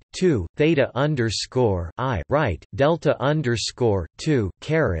caret 2 theta underscore I right delta underscore 2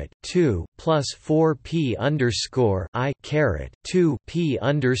 caret 2 plus 4 P underscore I caret 2 P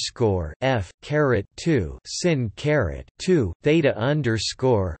underscore F caret 2 sin caret 2 theta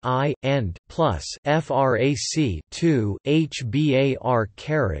underscore I and plus frac 2 HBAR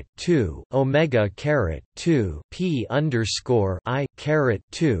caret 2 omega caret 2 P underscore I caret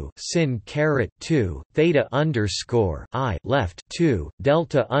 2 sin caret 2 theta underscore I left 2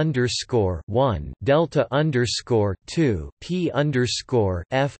 delta underscore 1 delta underscore 2 P underscore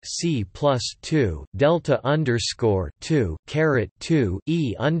F C plus 2 delta underscore 2 caret 2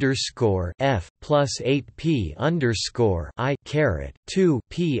 E underscore F plus 8 P underscore I caret 2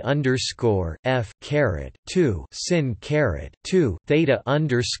 P underscore F caret 2 sin caret 2 theta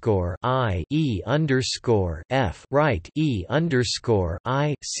underscore I E underscore F right E underscore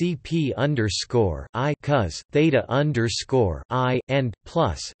I C P underscore I cos theta underscore I and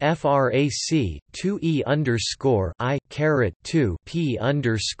plus frac 2 E underscore I caret 2 P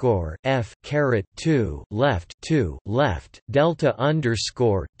underscore F caret 2 left delta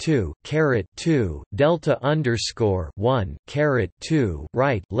underscore 2 caret 2 delta underscore 1 caret 2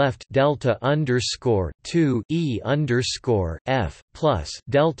 right left delta underscore 2 E underscore F plus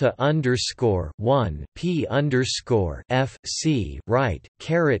delta underscore 1 P underscore F C right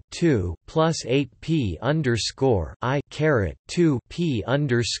caret 2 plus 8 P underscore I caret 2 P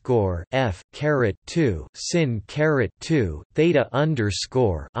underscore F caret 2 sin caret 2 theta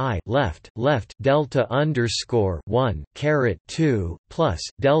underscore I left delta underscore 1 caret 2 plus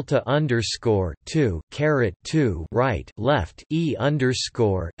delta underscore 2 caret 2 right left E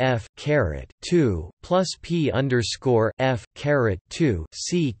underscore F caret 2 plus P underscore F caret 2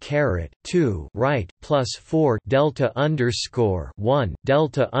 C caret 2 right plus 4 delta underscore 1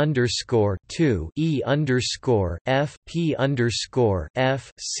 delta underscore 2 E underscore F P underscore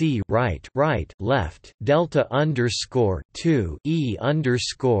F c right left delta underscore 2 e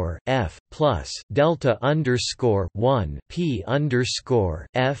underscore f plus delta underscore 1 p underscore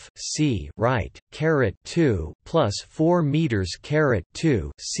f c right caret 2 plus 4 meters caret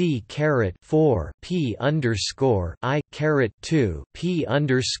 2 c caret 4 p underscore I caret 2 p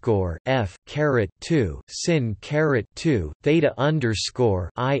underscore f caret 2 sin caret 2 theta underscore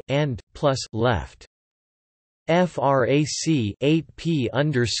I and plus left frac 8 p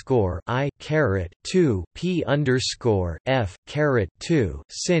underscore I caret 2 p underscore f caret 2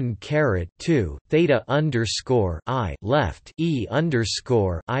 sin caret 2 theta underscore I left e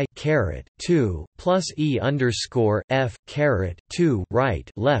underscore I caret 2 plus e underscore f caret 2 right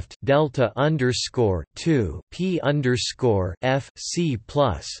left delta underscore 2 p underscore f c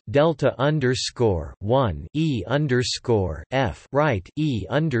plus delta underscore 1 e underscore f right e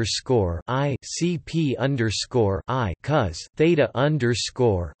underscore I c p underscore I cos theta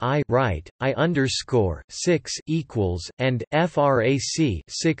underscore I right I underscore 6 equals and frac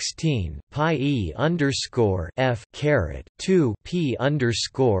 16 pi e underscore f caret 2 p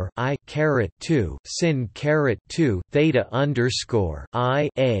underscore I caret 2 sin caret 2 theta underscore I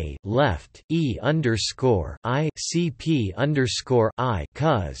a left e underscore I c p underscore I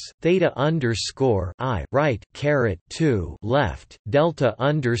cos theta underscore I right caret 2 left delta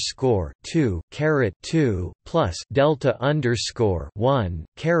underscore 2 caret 2 plus delta underscore 1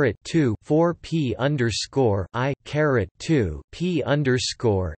 caret 2 4 p underscore I caret 2 p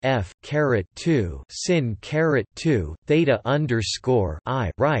underscore f caret 2 sin caret 2 theta underscore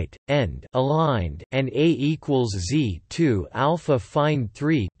I right end aligned and a equals z2 alpha fine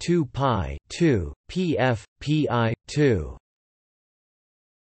 3 2 pi 2 pf pi 2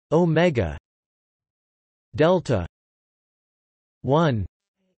 omega delta 1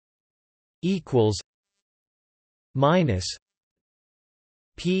 equals minus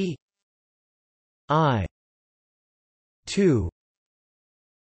p I 2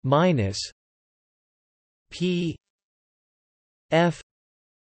 minus p f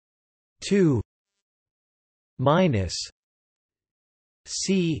 2 minus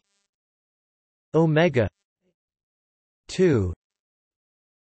c omega 2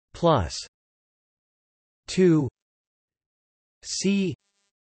 plus 2 c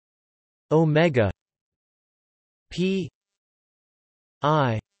omega p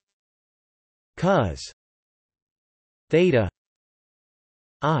I cos theta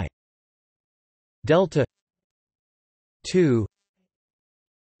I delta 2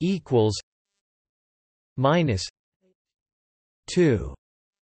 equals minus 2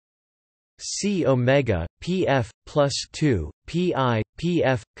 c omega pf plus 2 pi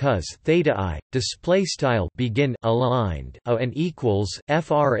pf cos theta I display style begin aligned and equals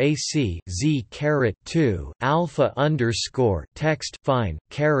frac z caret 2 alpha underscore text fine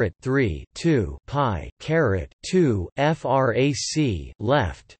caret 3 2 pi caret 2 frac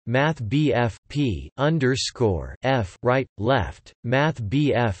left math bf p underscore f right left math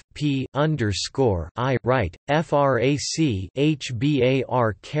bf p underscore I right frac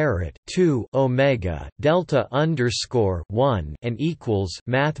hbar caret 2 omega delta underscore 1 and equals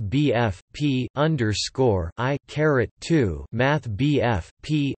math bf p underscore I caret 2 math bf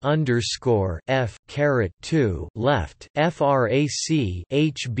p underscore f caret 2 left frac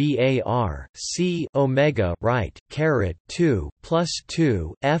hbar c omega right caret 2 plus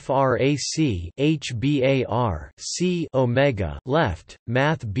 2 frac hbar c omega left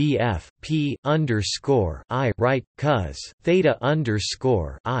math bf p underscore I right cos theta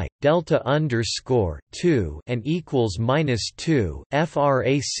underscore I delta underscore 2 and equals minus 2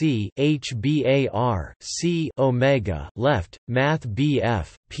 frac hbar c omega left math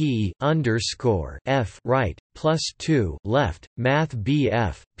bf p underscore f right plus 2 left math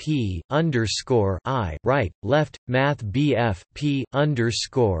bf p underscore I right left math bf p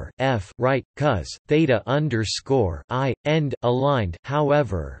underscore f right cos theta underscore I end aligned.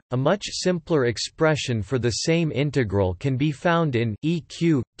 However, a much simpler expression for the same integral can be found in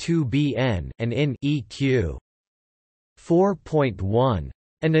eq 2bn and in eq 4.1.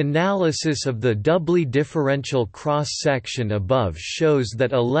 An analysis of the doubly differential cross-section above shows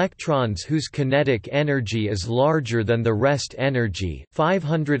that electrons whose kinetic energy is larger than the rest energy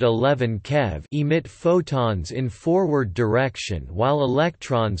 511 keV emit photons in forward direction, while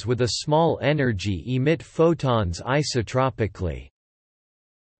electrons with a small energy emit photons isotropically.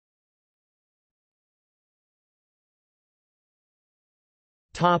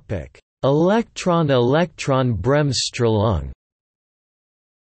 Electron Bremsstrahlung.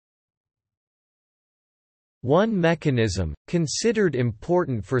 One mechanism, considered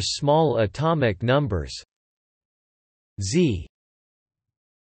important for small atomic numbers z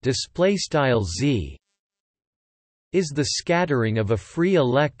display style Z is the scattering of a free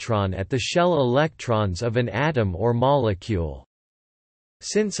electron at the shell electrons of an atom or molecule.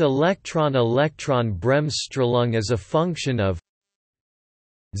 Since electron-electron Bremsstrahlung is a function of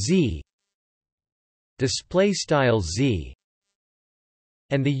Z display style Z,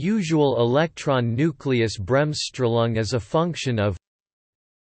 and the usual electron nucleus Bremsstrahlung is a function of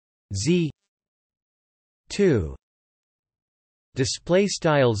Z 2 display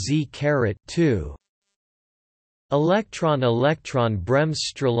style Z caret 2. Electron-electron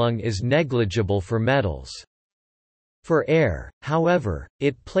Bremsstrahlung is negligible for metals. For air, however,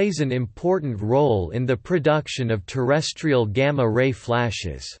 it plays an important role in the production of terrestrial gamma-ray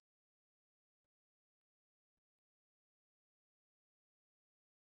flashes.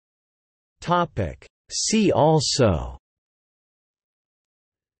 See also: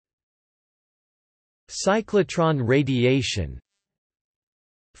 cyclotron radiation,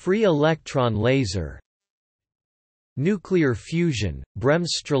 free electron laser, nuclear fusion,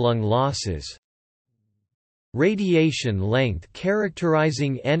 Bremsstrahlung losses, radiation length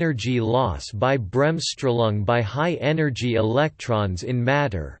characterizing energy loss by Bremsstrahlung by high-energy electrons in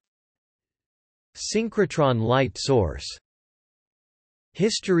matter, synchrotron light source,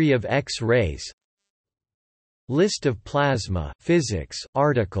 history of X-rays, list of plasma physics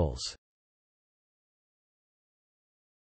articles.